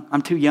young,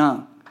 I'm too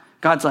young.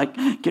 God's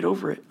like, get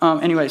over it.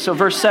 Anyway, so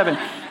verse 7,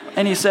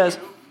 and he says,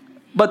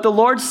 but the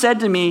Lord said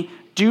to me,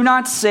 do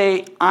not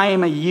say, I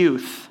am a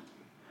youth,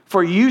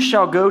 for you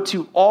shall go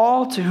to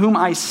all to whom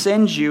I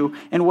send you,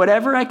 and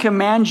whatever I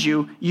command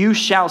you, you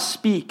shall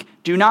speak.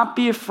 Do not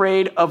be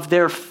afraid of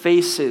their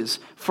faces,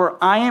 for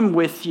I am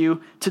with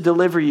you to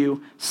deliver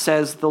you,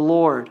 says the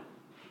Lord.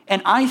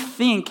 And I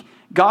think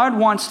God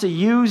wants to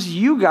use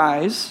you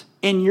guys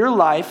in your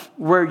life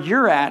where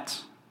you're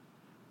at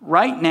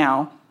right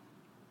now,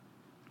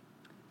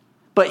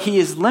 but he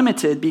is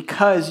limited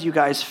because you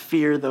guys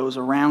fear those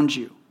around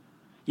you.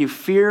 You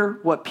fear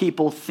what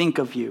people think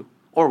of you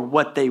or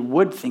what they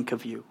would think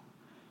of you.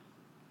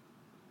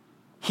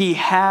 He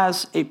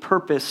has a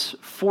purpose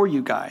for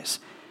you guys.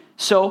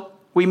 So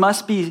we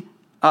must be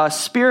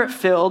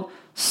spirit-filled,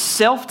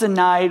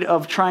 self-denied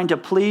of trying to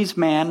please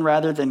man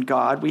rather than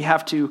God. We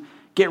have to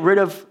get rid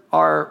of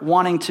our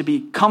wanting to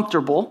be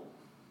comfortable,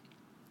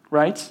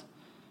 right?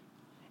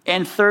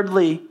 And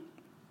thirdly,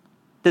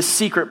 the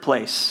secret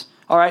place.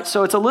 All right,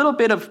 so it's a little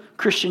bit of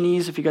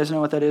Christianese, if you guys know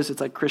what that is. It's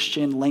like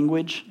Christian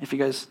language, if you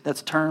guys,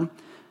 that's a term,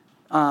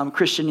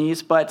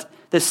 Christianese. But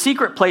the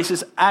secret place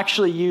is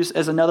actually used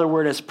as another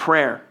word as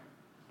prayer.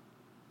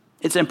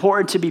 It's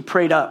important to be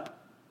prayed up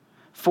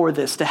for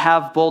this, to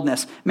have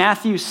boldness.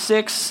 Matthew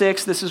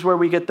 6:6, this is where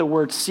we get the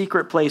word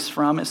secret place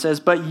from. It says,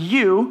 but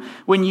you,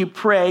 when you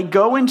pray,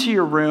 go into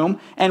your room,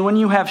 and when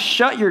you have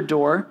shut your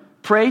door,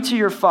 pray to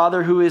your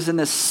Father who is in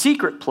the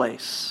secret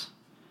place.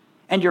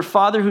 And your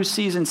Father who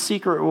sees in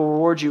secret will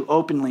reward you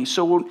openly.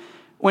 So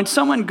when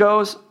someone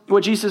goes,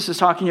 what Jesus is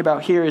talking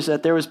about here is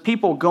that there was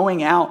people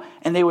going out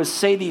and they would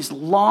say these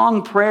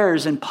long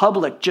prayers in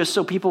public just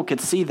so people could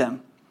see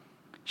them.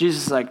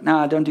 Jesus is like,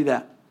 nah, don't do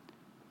that.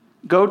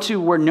 Go to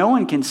where no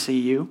one can see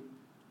you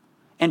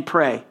and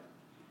pray.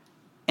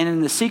 And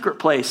in the secret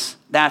place,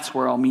 that's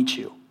where I'll meet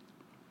you.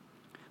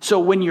 So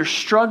when you're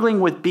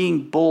struggling with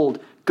being bold,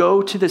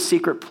 go to the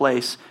secret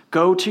place,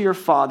 go to your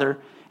Father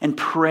and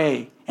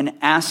pray and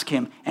ask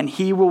him, and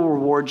he will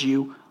reward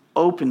you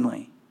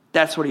openly.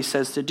 That's what he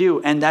says to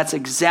do. And that's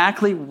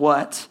exactly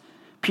what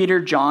Peter,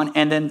 John,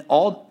 and then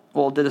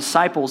the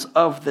disciples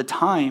of the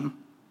time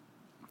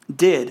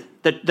did.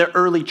 The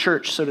early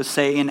church, so to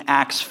say, in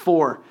Acts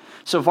 4.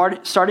 So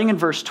starting in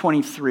verse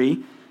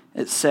 23,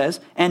 it says,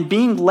 and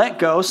being let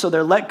go, so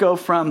they're let go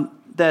from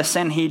the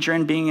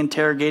Sanhedrin, being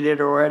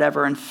interrogated or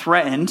whatever, and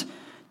threatened.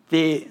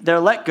 They're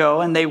let go,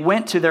 and they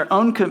went to their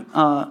own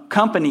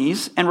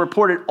companies and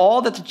reported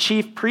all that the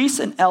chief priests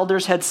and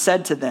elders had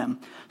said to them.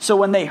 So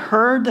when they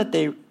heard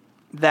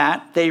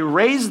that they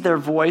raised their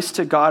voice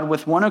to God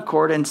with one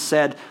accord and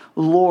said,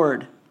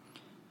 Lord,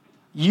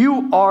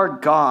 you are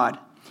God.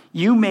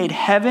 You made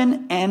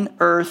heaven and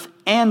earth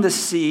and the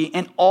sea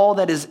and all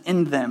that is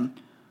in them,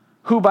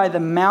 who by the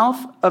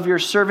mouth of your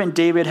servant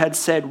David had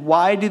said,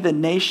 why do the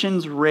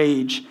nations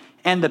rage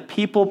and the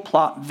people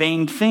plot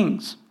vain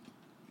things?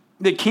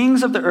 The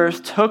kings of the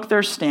earth took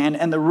their stand,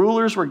 and the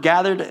rulers were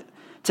gathered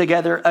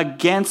together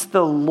against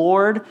the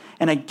Lord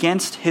and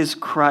against his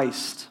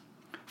Christ.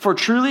 For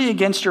truly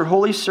against your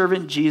holy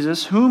servant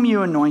Jesus, whom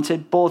you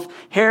anointed, both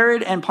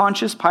Herod and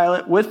Pontius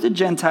Pilate with the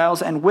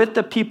Gentiles and with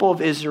the people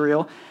of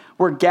Israel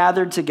were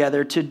gathered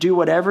together to do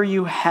whatever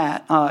your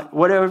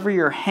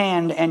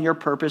hand and your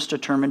purpose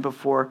determined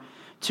before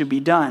to be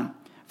done.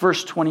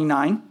 Verse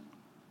 29.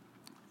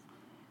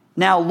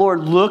 Now,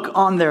 Lord, look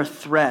on their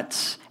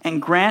threats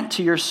and grant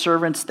to your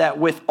servants that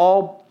with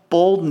all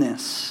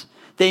boldness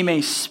they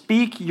may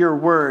speak your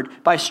word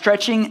by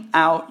stretching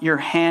out your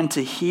hand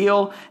to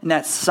heal, and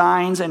that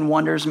signs and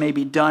wonders may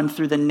be done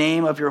through the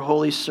name of your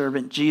holy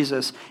servant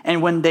Jesus.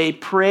 And when they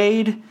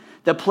prayed,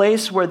 the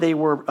place where they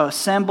were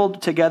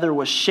assembled together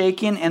was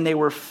shaken, and they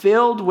were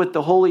filled with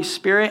the Holy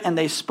Spirit, and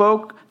they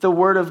spoke the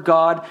word of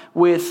God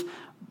with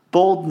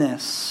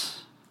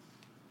boldness.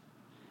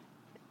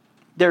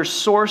 Their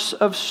source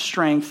of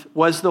strength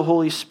was the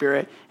Holy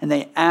Spirit, and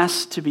they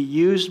asked to be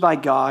used by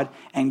God,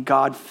 and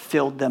God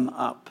filled them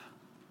up.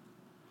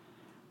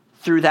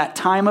 Through that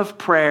time of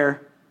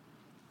prayer,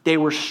 they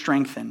were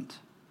strengthened.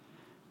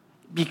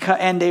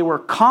 And they were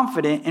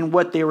confident in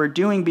what they were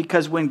doing,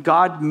 because when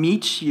God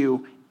meets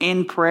you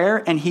in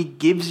prayer and he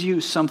gives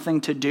you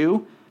something to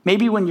do,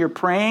 maybe when you're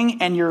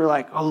praying and you're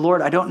like, oh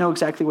Lord, I don't know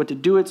exactly what to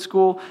do at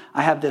school.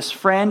 I have this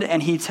friend,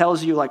 and he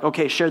tells you like,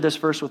 okay, share this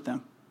verse with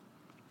them.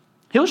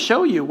 He'll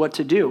show you what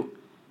to do.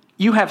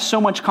 You have so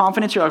much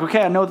confidence. You're like,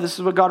 okay, I know this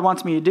is what God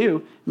wants me to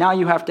do. Now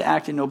you have to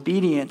act in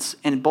obedience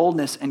and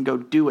boldness and go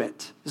do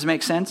it. Does it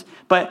make sense?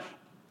 But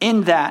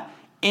in that,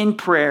 in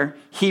prayer,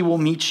 he will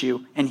meet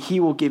you and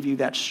he will give you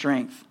that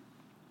strength.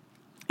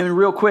 And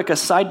real quick, a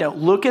side note,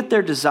 look at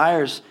their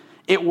desires.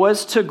 It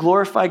was to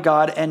glorify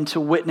God and to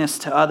witness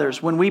to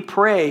others. When we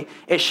pray,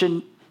 it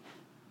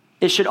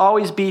should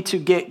always be to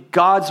get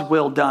God's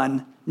will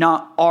done,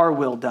 not our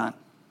will done.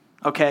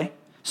 Okay?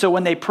 So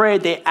when they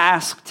prayed, they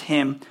asked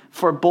him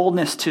for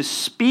boldness to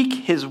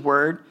speak his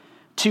word,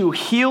 to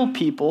heal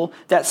people,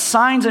 that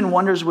signs and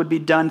wonders would be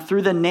done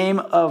through the name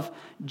of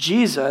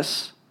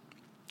Jesus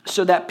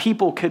so that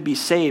people could be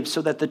saved,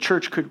 so that the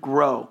church could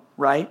grow,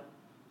 right?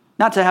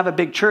 Not to have a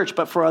big church,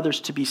 but for others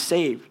to be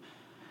saved.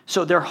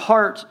 So their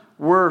hearts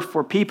were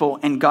for people,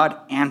 and God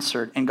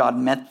answered, and God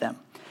met them.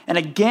 And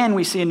again,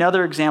 we see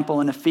another example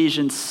in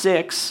Ephesians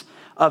 6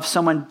 of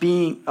someone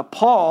being,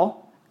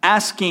 Paul,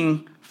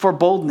 asking for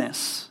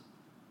boldness.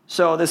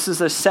 So this is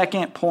the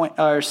second point,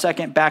 or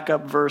second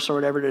backup verse or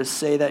whatever to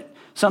say that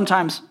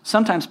sometimes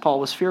Paul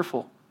was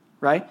fearful,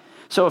 right?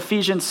 So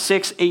Ephesians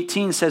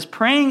 6:18 says,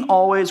 praying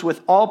always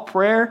with all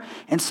prayer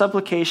and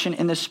supplication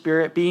in the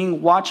Spirit,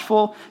 being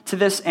watchful to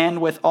this end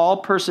with all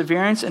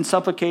perseverance and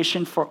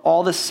supplication for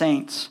all the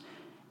saints.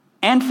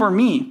 And for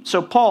me.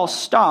 So Paul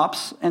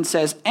stops and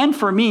says, and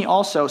for me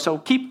also.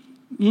 So you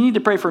need to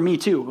pray for me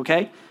too,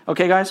 okay?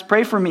 Okay, guys,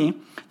 pray for me.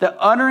 The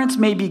utterance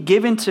may be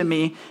given to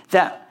me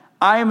that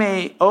I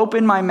may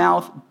open my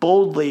mouth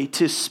boldly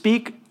to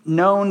speak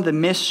known the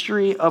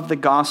mystery of the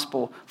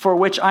gospel, for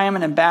which I am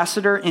an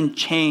ambassador in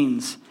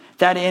chains,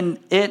 that in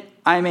it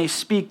I may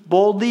speak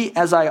boldly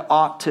as I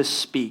ought to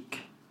speak.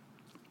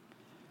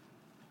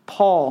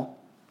 Paul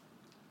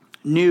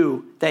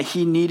knew that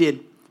he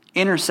needed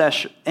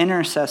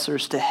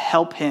intercessors to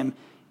help him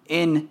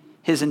in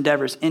his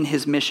endeavors, in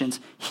his missions.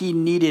 He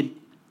needed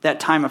that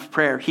time of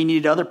prayer. He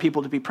needed other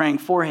people to be praying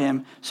for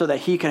him so that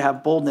he could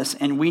have boldness,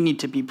 and we need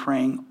to be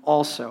praying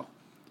also.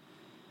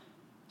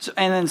 So,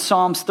 and then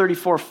Psalms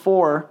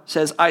 34:4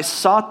 says, I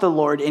sought the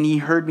Lord, and he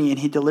heard me, and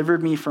he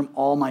delivered me from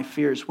all my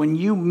fears. When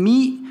you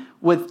meet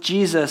with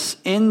Jesus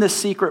in the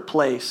secret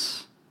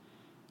place,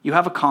 you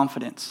have a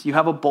confidence, you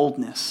have a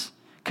boldness,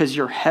 because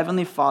your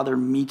heavenly Father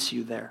meets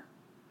you there.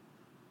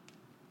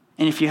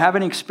 And if you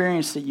haven't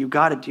experienced it, you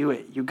got to do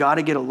it. You got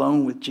to get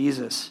alone with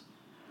Jesus.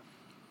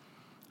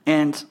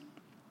 And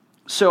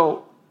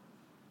so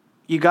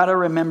you got to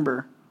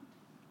remember,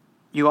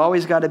 you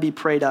always got to be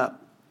prayed up.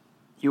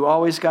 You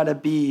always got to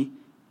be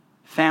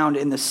found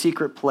in the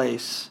secret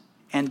place,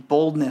 and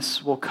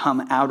boldness will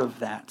come out of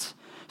that.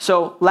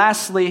 So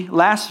lastly,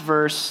 last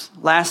verse,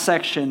 last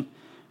section,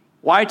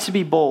 why to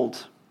be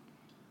bold?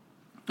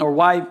 Or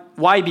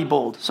why be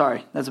bold?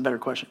 Sorry, that's a better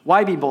question.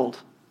 Why be bold?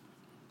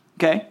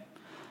 Okay?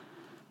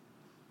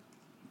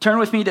 Turn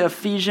with me to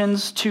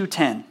Ephesians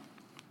 2:10.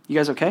 You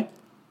guys okay?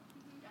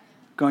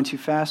 Going too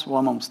fast? Well,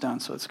 I'm almost done,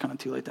 so it's kind of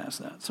too late to ask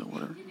that, so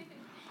whatever.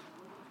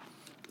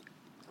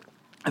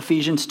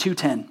 Ephesians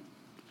 2:10.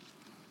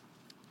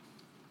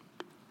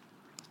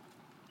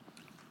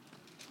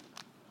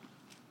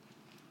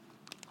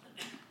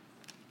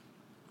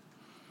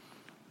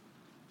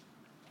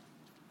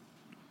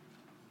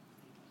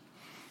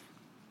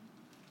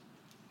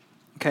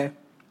 Okay,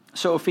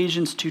 so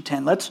Ephesians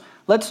 2:10.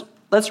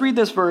 Let's read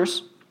this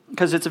verse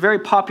because it's a very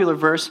popular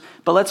verse,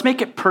 but let's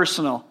make it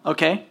personal,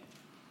 okay?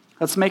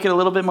 Let's make it a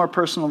little bit more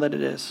personal than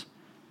it is.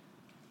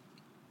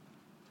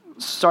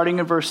 Starting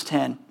in verse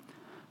 10.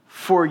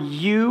 For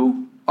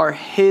you are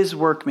his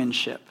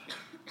workmanship,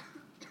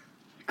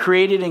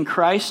 created in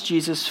Christ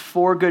Jesus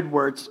for good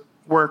works,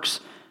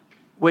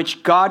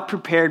 which God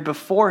prepared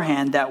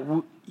beforehand that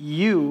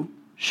you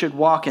should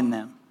walk in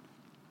them.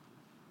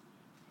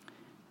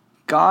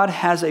 God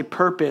has a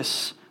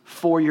purpose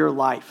for your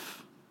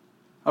life,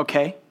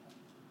 okay?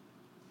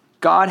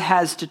 God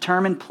has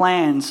determined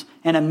plans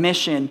and a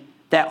mission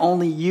that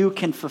only you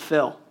can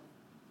fulfill,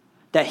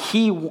 that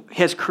he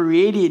has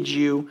created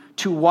you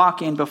to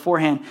walk in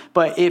beforehand.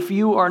 But if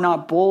you are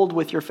not bold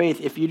with your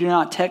faith, if you do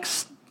not take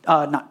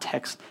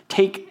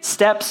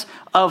steps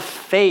of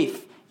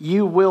faith,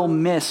 you will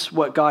miss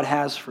what God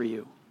has for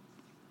you.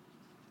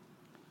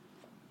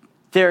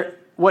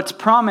 What's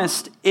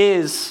promised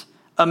is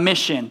a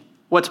mission.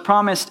 What's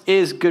promised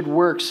is good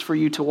works for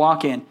you to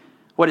walk in.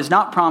 What is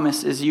not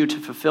promised is you to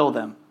fulfill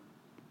them.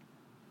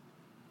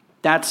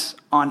 That's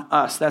on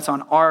us. That's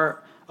on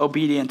our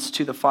obedience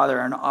to the Father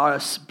and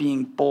us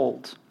being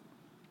bold.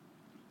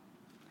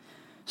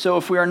 So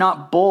if we are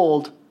not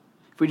bold,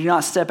 if we do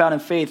not step out in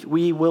faith,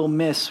 we will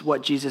miss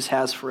what Jesus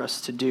has for us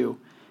to do.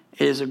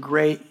 It is a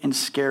great and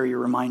scary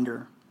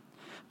reminder.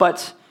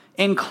 But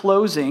in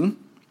closing,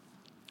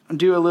 I'll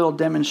do a little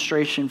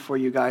demonstration for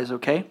you guys,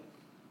 okay?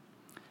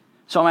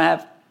 So I'm going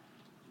to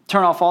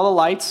turn off all the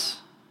lights.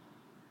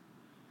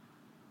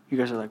 You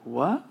guys are like,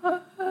 what?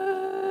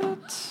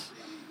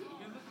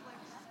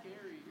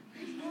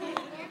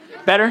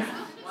 Better?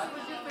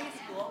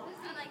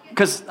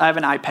 Because I have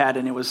an iPad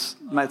and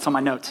it's on my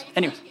notes.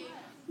 Anyways.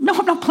 No,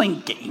 I'm not playing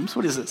games.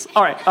 What is this?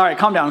 All right,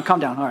 calm down.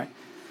 All right.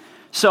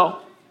 So,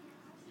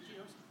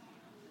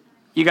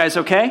 you guys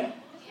okay?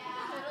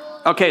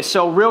 Okay,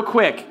 so real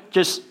quick,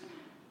 just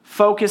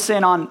focus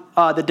in on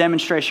the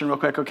demonstration real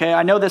quick, okay?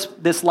 I know this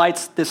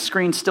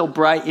screen's still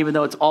bright, even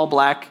though it's all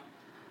black.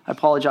 I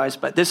apologize,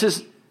 but this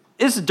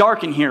is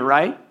dark in here,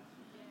 right?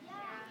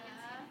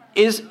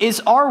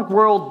 Is our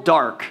world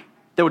dark?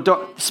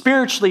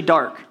 Spiritually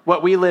dark,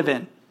 what we live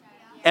in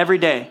every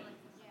day,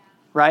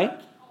 right?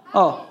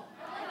 Oh,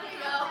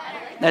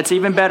 that's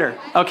even better.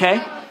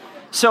 Okay,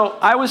 So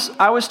I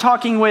was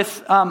talking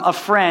with a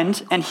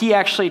friend, and he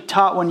actually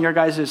taught one of your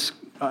guys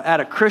at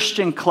a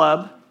Christian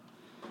club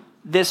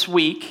this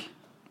week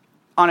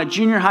on a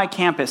junior high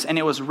campus, and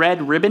it was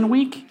Red Ribbon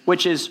Week,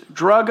 which is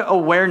Drug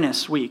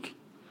Awareness Week.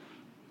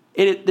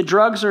 The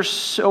drugs are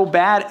so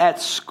bad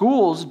at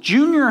schools,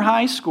 junior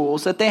high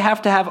schools, that they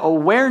have to have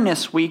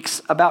awareness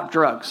weeks about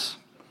drugs.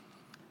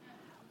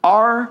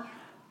 Our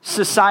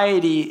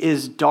society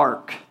is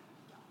dark.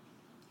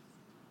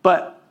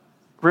 But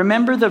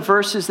remember the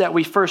verses that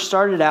we first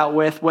started out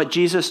with, what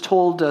Jesus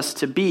told us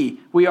to be.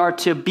 We are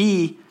to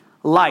be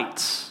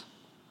lights,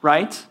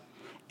 right?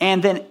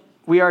 And then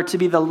we are to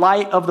be the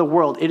light of the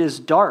world. It is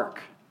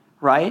dark,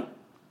 right?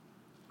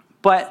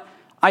 But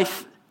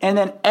and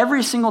then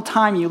every single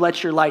time you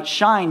let your light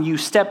shine, you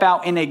step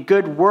out in a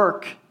good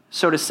work,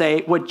 so to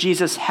say, what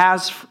Jesus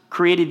has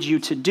created you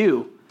to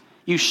do.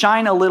 You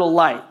shine a little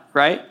light,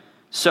 right?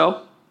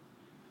 So,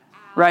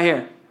 right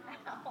here.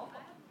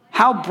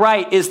 How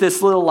bright is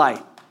this little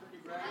light?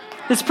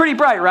 It's pretty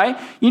bright, right?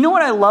 You know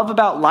what I love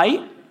about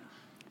light?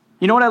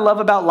 You know what I love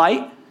about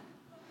light?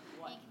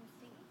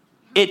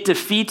 It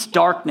defeats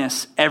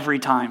darkness every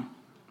time,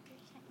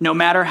 no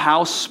matter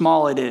how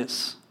small it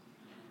is,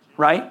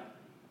 right?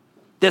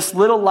 This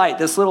little light,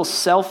 this little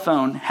cell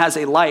phone has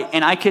a light,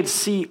 and I could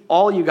see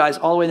all you guys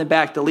all the way in the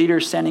back, the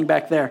leaders standing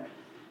back there,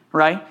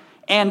 right?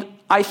 And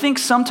I think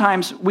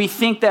sometimes we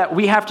think that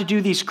we have to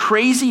do these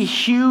crazy,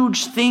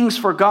 huge things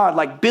for God,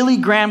 like Billy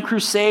Graham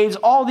crusades,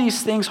 all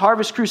these things,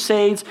 Harvest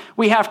crusades.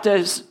 We have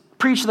to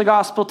preach the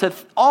gospel to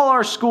all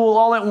our school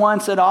all at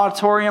once at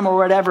auditorium or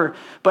whatever.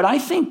 But I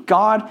think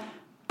God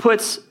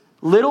puts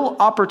little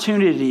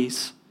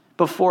opportunities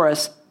before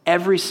us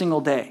every single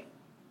day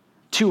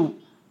to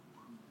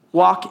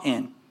walk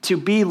in, to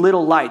be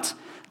little lights.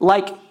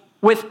 Like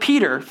with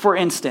Peter, for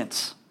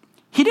instance,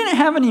 he didn't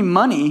have any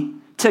money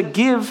to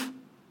give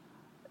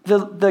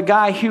the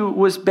guy who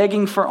was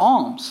begging for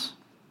alms.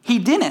 He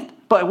didn't.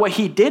 But what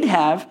he did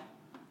have,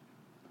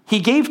 he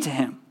gave to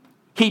him.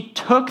 He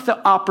took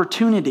the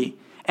opportunity.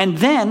 And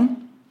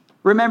then,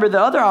 remember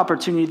the other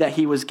opportunity that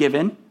he was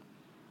given,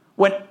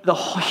 when the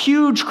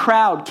huge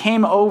crowd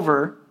came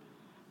over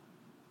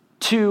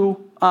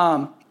to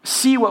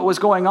see what was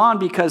going on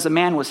because a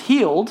man was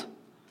healed,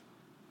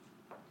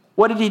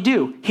 what did he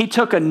do? He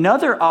took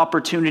another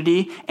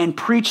opportunity and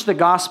preached the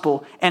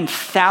gospel, and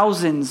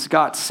thousands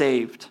got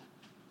saved.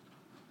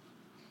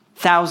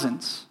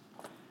 Thousands,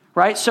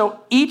 right? So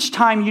each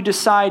time you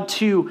decide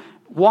to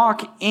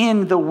walk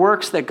in the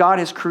works that God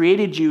has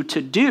created you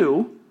to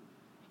do,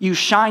 you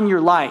shine your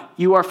light.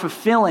 You are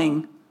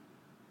fulfilling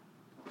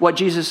what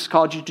Jesus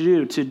called you to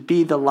do, to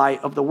be the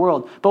light of the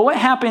world. But what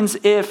happens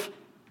if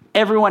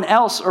everyone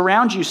else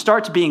around you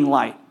starts being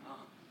light?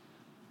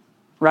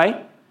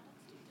 Right?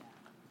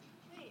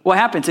 What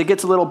happens? It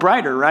gets a little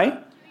brighter, right?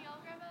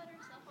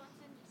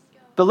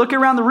 But look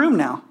around the room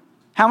now.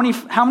 How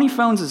many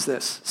phones is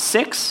this?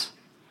 6?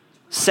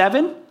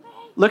 7?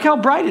 Look how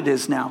bright it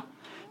is now.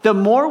 The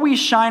more we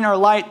shine our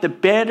light, the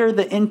better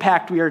the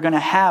impact we are going to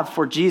have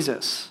for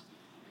Jesus.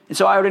 And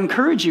so I would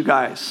encourage you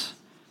guys,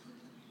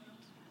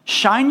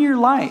 shine your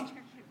light.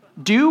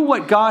 Do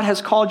what God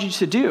has called you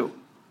to do,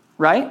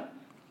 right?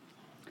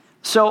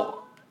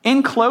 So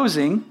in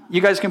closing,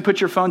 you guys can put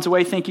your phones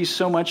away. Thank you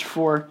so much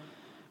for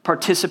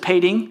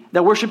participating.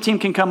 The worship team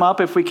can come up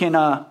if we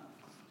can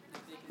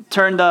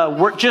turn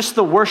just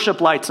the worship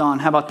lights on.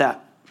 How about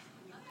that?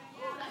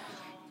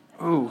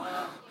 Ooh,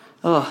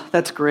 oh,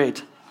 that's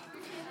great.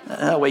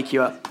 That'll wake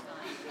you up.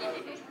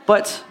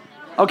 But,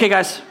 okay,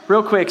 guys,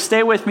 real quick,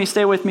 stay with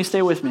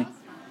me.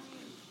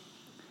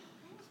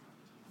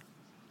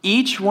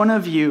 Each one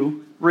of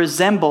you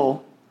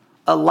resemble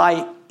a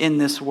light in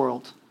this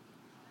world.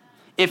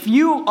 If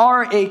you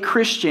are a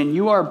Christian,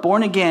 you are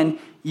born again,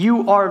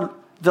 you are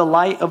the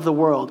light of the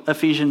world,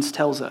 Ephesians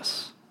tells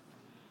us.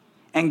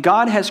 And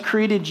God has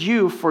created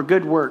you for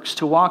good works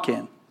to walk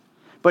in.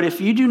 But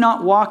if you do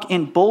not walk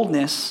in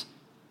boldness,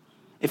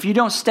 if you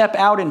don't step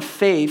out in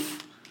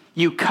faith,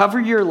 you cover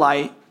your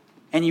light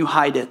and you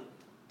hide it.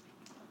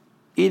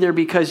 Either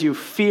because you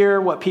fear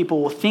what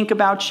people will think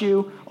about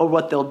you or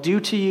what they'll do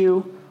to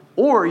you,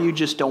 or you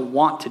just don't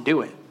want to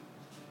do it.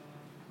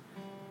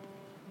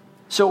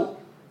 So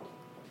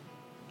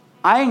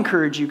I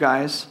encourage you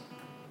guys,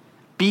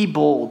 be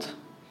bold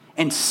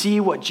and see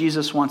what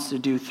Jesus wants to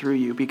do through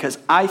you, because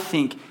I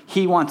think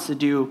he wants to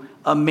do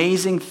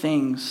amazing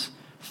things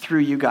through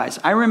you guys.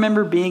 I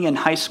remember being in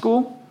high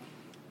school,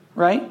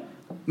 right,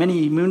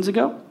 many moons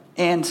ago,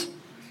 and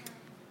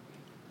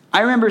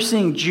I remember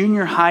seeing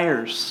junior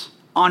hires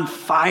on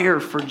fire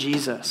for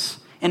Jesus.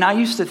 And I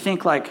used to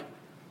think, like,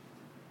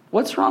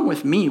 what's wrong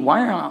with me?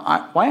 Why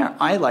aren't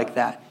I like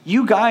that?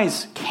 You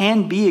guys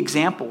can be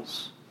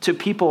examples to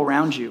people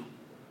around you.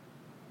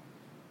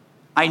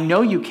 I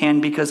know you can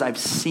because I've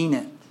seen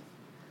it.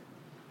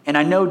 And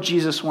I know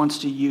Jesus wants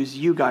to use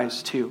you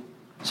guys too.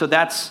 So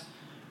that's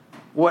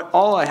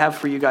all I have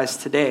for you guys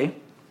today.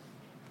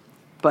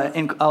 But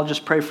I'll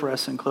just pray for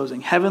us in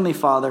closing. Heavenly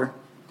Father,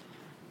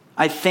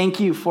 I thank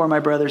you for my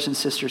brothers and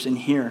sisters in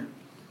here.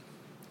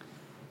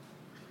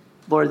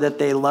 Lord, that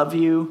they love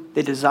you,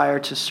 they desire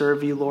to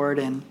serve you, Lord,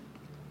 and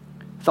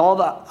with all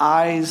the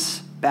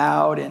eyes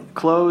bowed and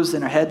closed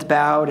and our heads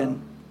bowed,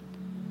 and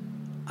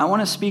I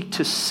want to speak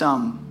to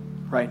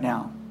some right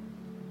now.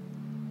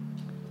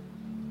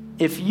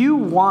 If you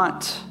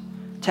want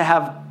to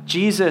have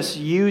Jesus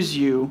use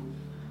you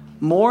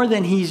more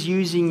than he's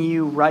using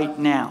you right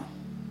now,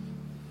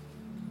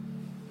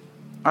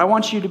 I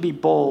want you to be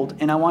bold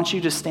and I want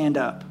you to stand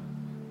up.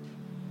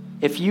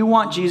 If you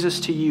want Jesus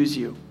to use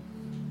you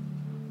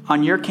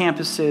on your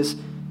campuses,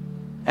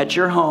 at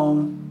your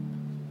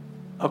home,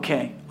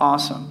 okay,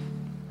 awesome.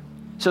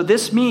 So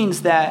this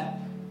means that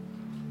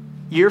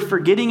you're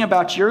forgetting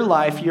about your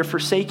life, you're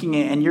forsaking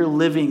it, and you're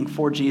living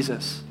for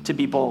Jesus to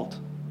be bold.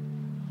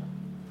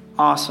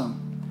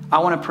 Awesome. I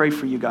want to pray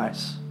for you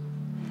guys.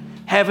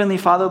 Heavenly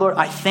Father, Lord,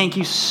 I thank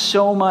you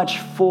so much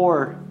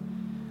for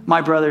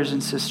my brothers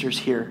and sisters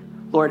here.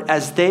 Lord,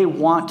 as they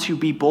want to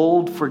be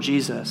bold for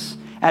Jesus,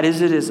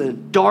 as it is a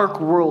dark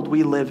world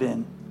we live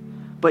in,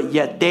 but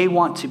yet they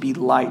want to be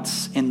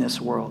lights in this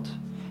world.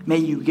 May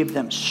you give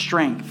them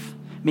strength.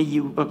 May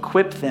you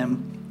equip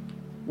them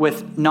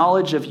with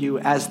knowledge of you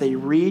as they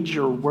read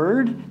your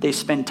word, they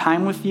spend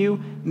time with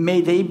you.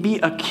 May they be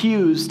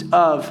accused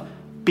of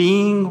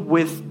being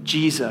with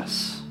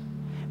Jesus,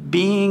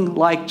 being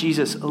like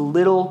Jesus, a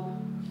little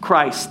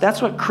Christ.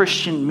 That's what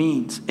Christian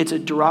means. It's a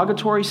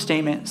derogatory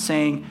statement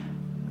saying,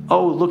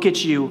 oh, look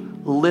at you,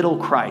 little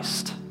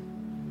Christ.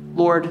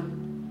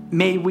 Lord,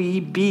 may we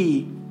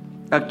be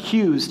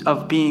accused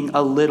of being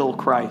a little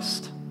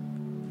Christ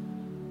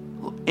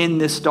in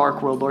this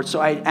dark world, Lord. So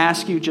I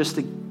ask you just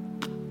to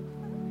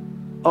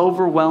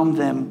overwhelm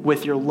them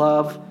with your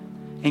love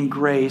and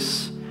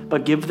grace,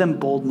 but give them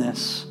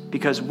boldness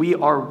because we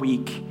are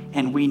weak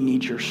and we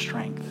need your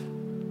strength.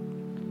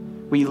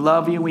 We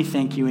love you and we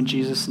thank you in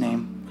Jesus'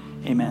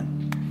 name. Amen.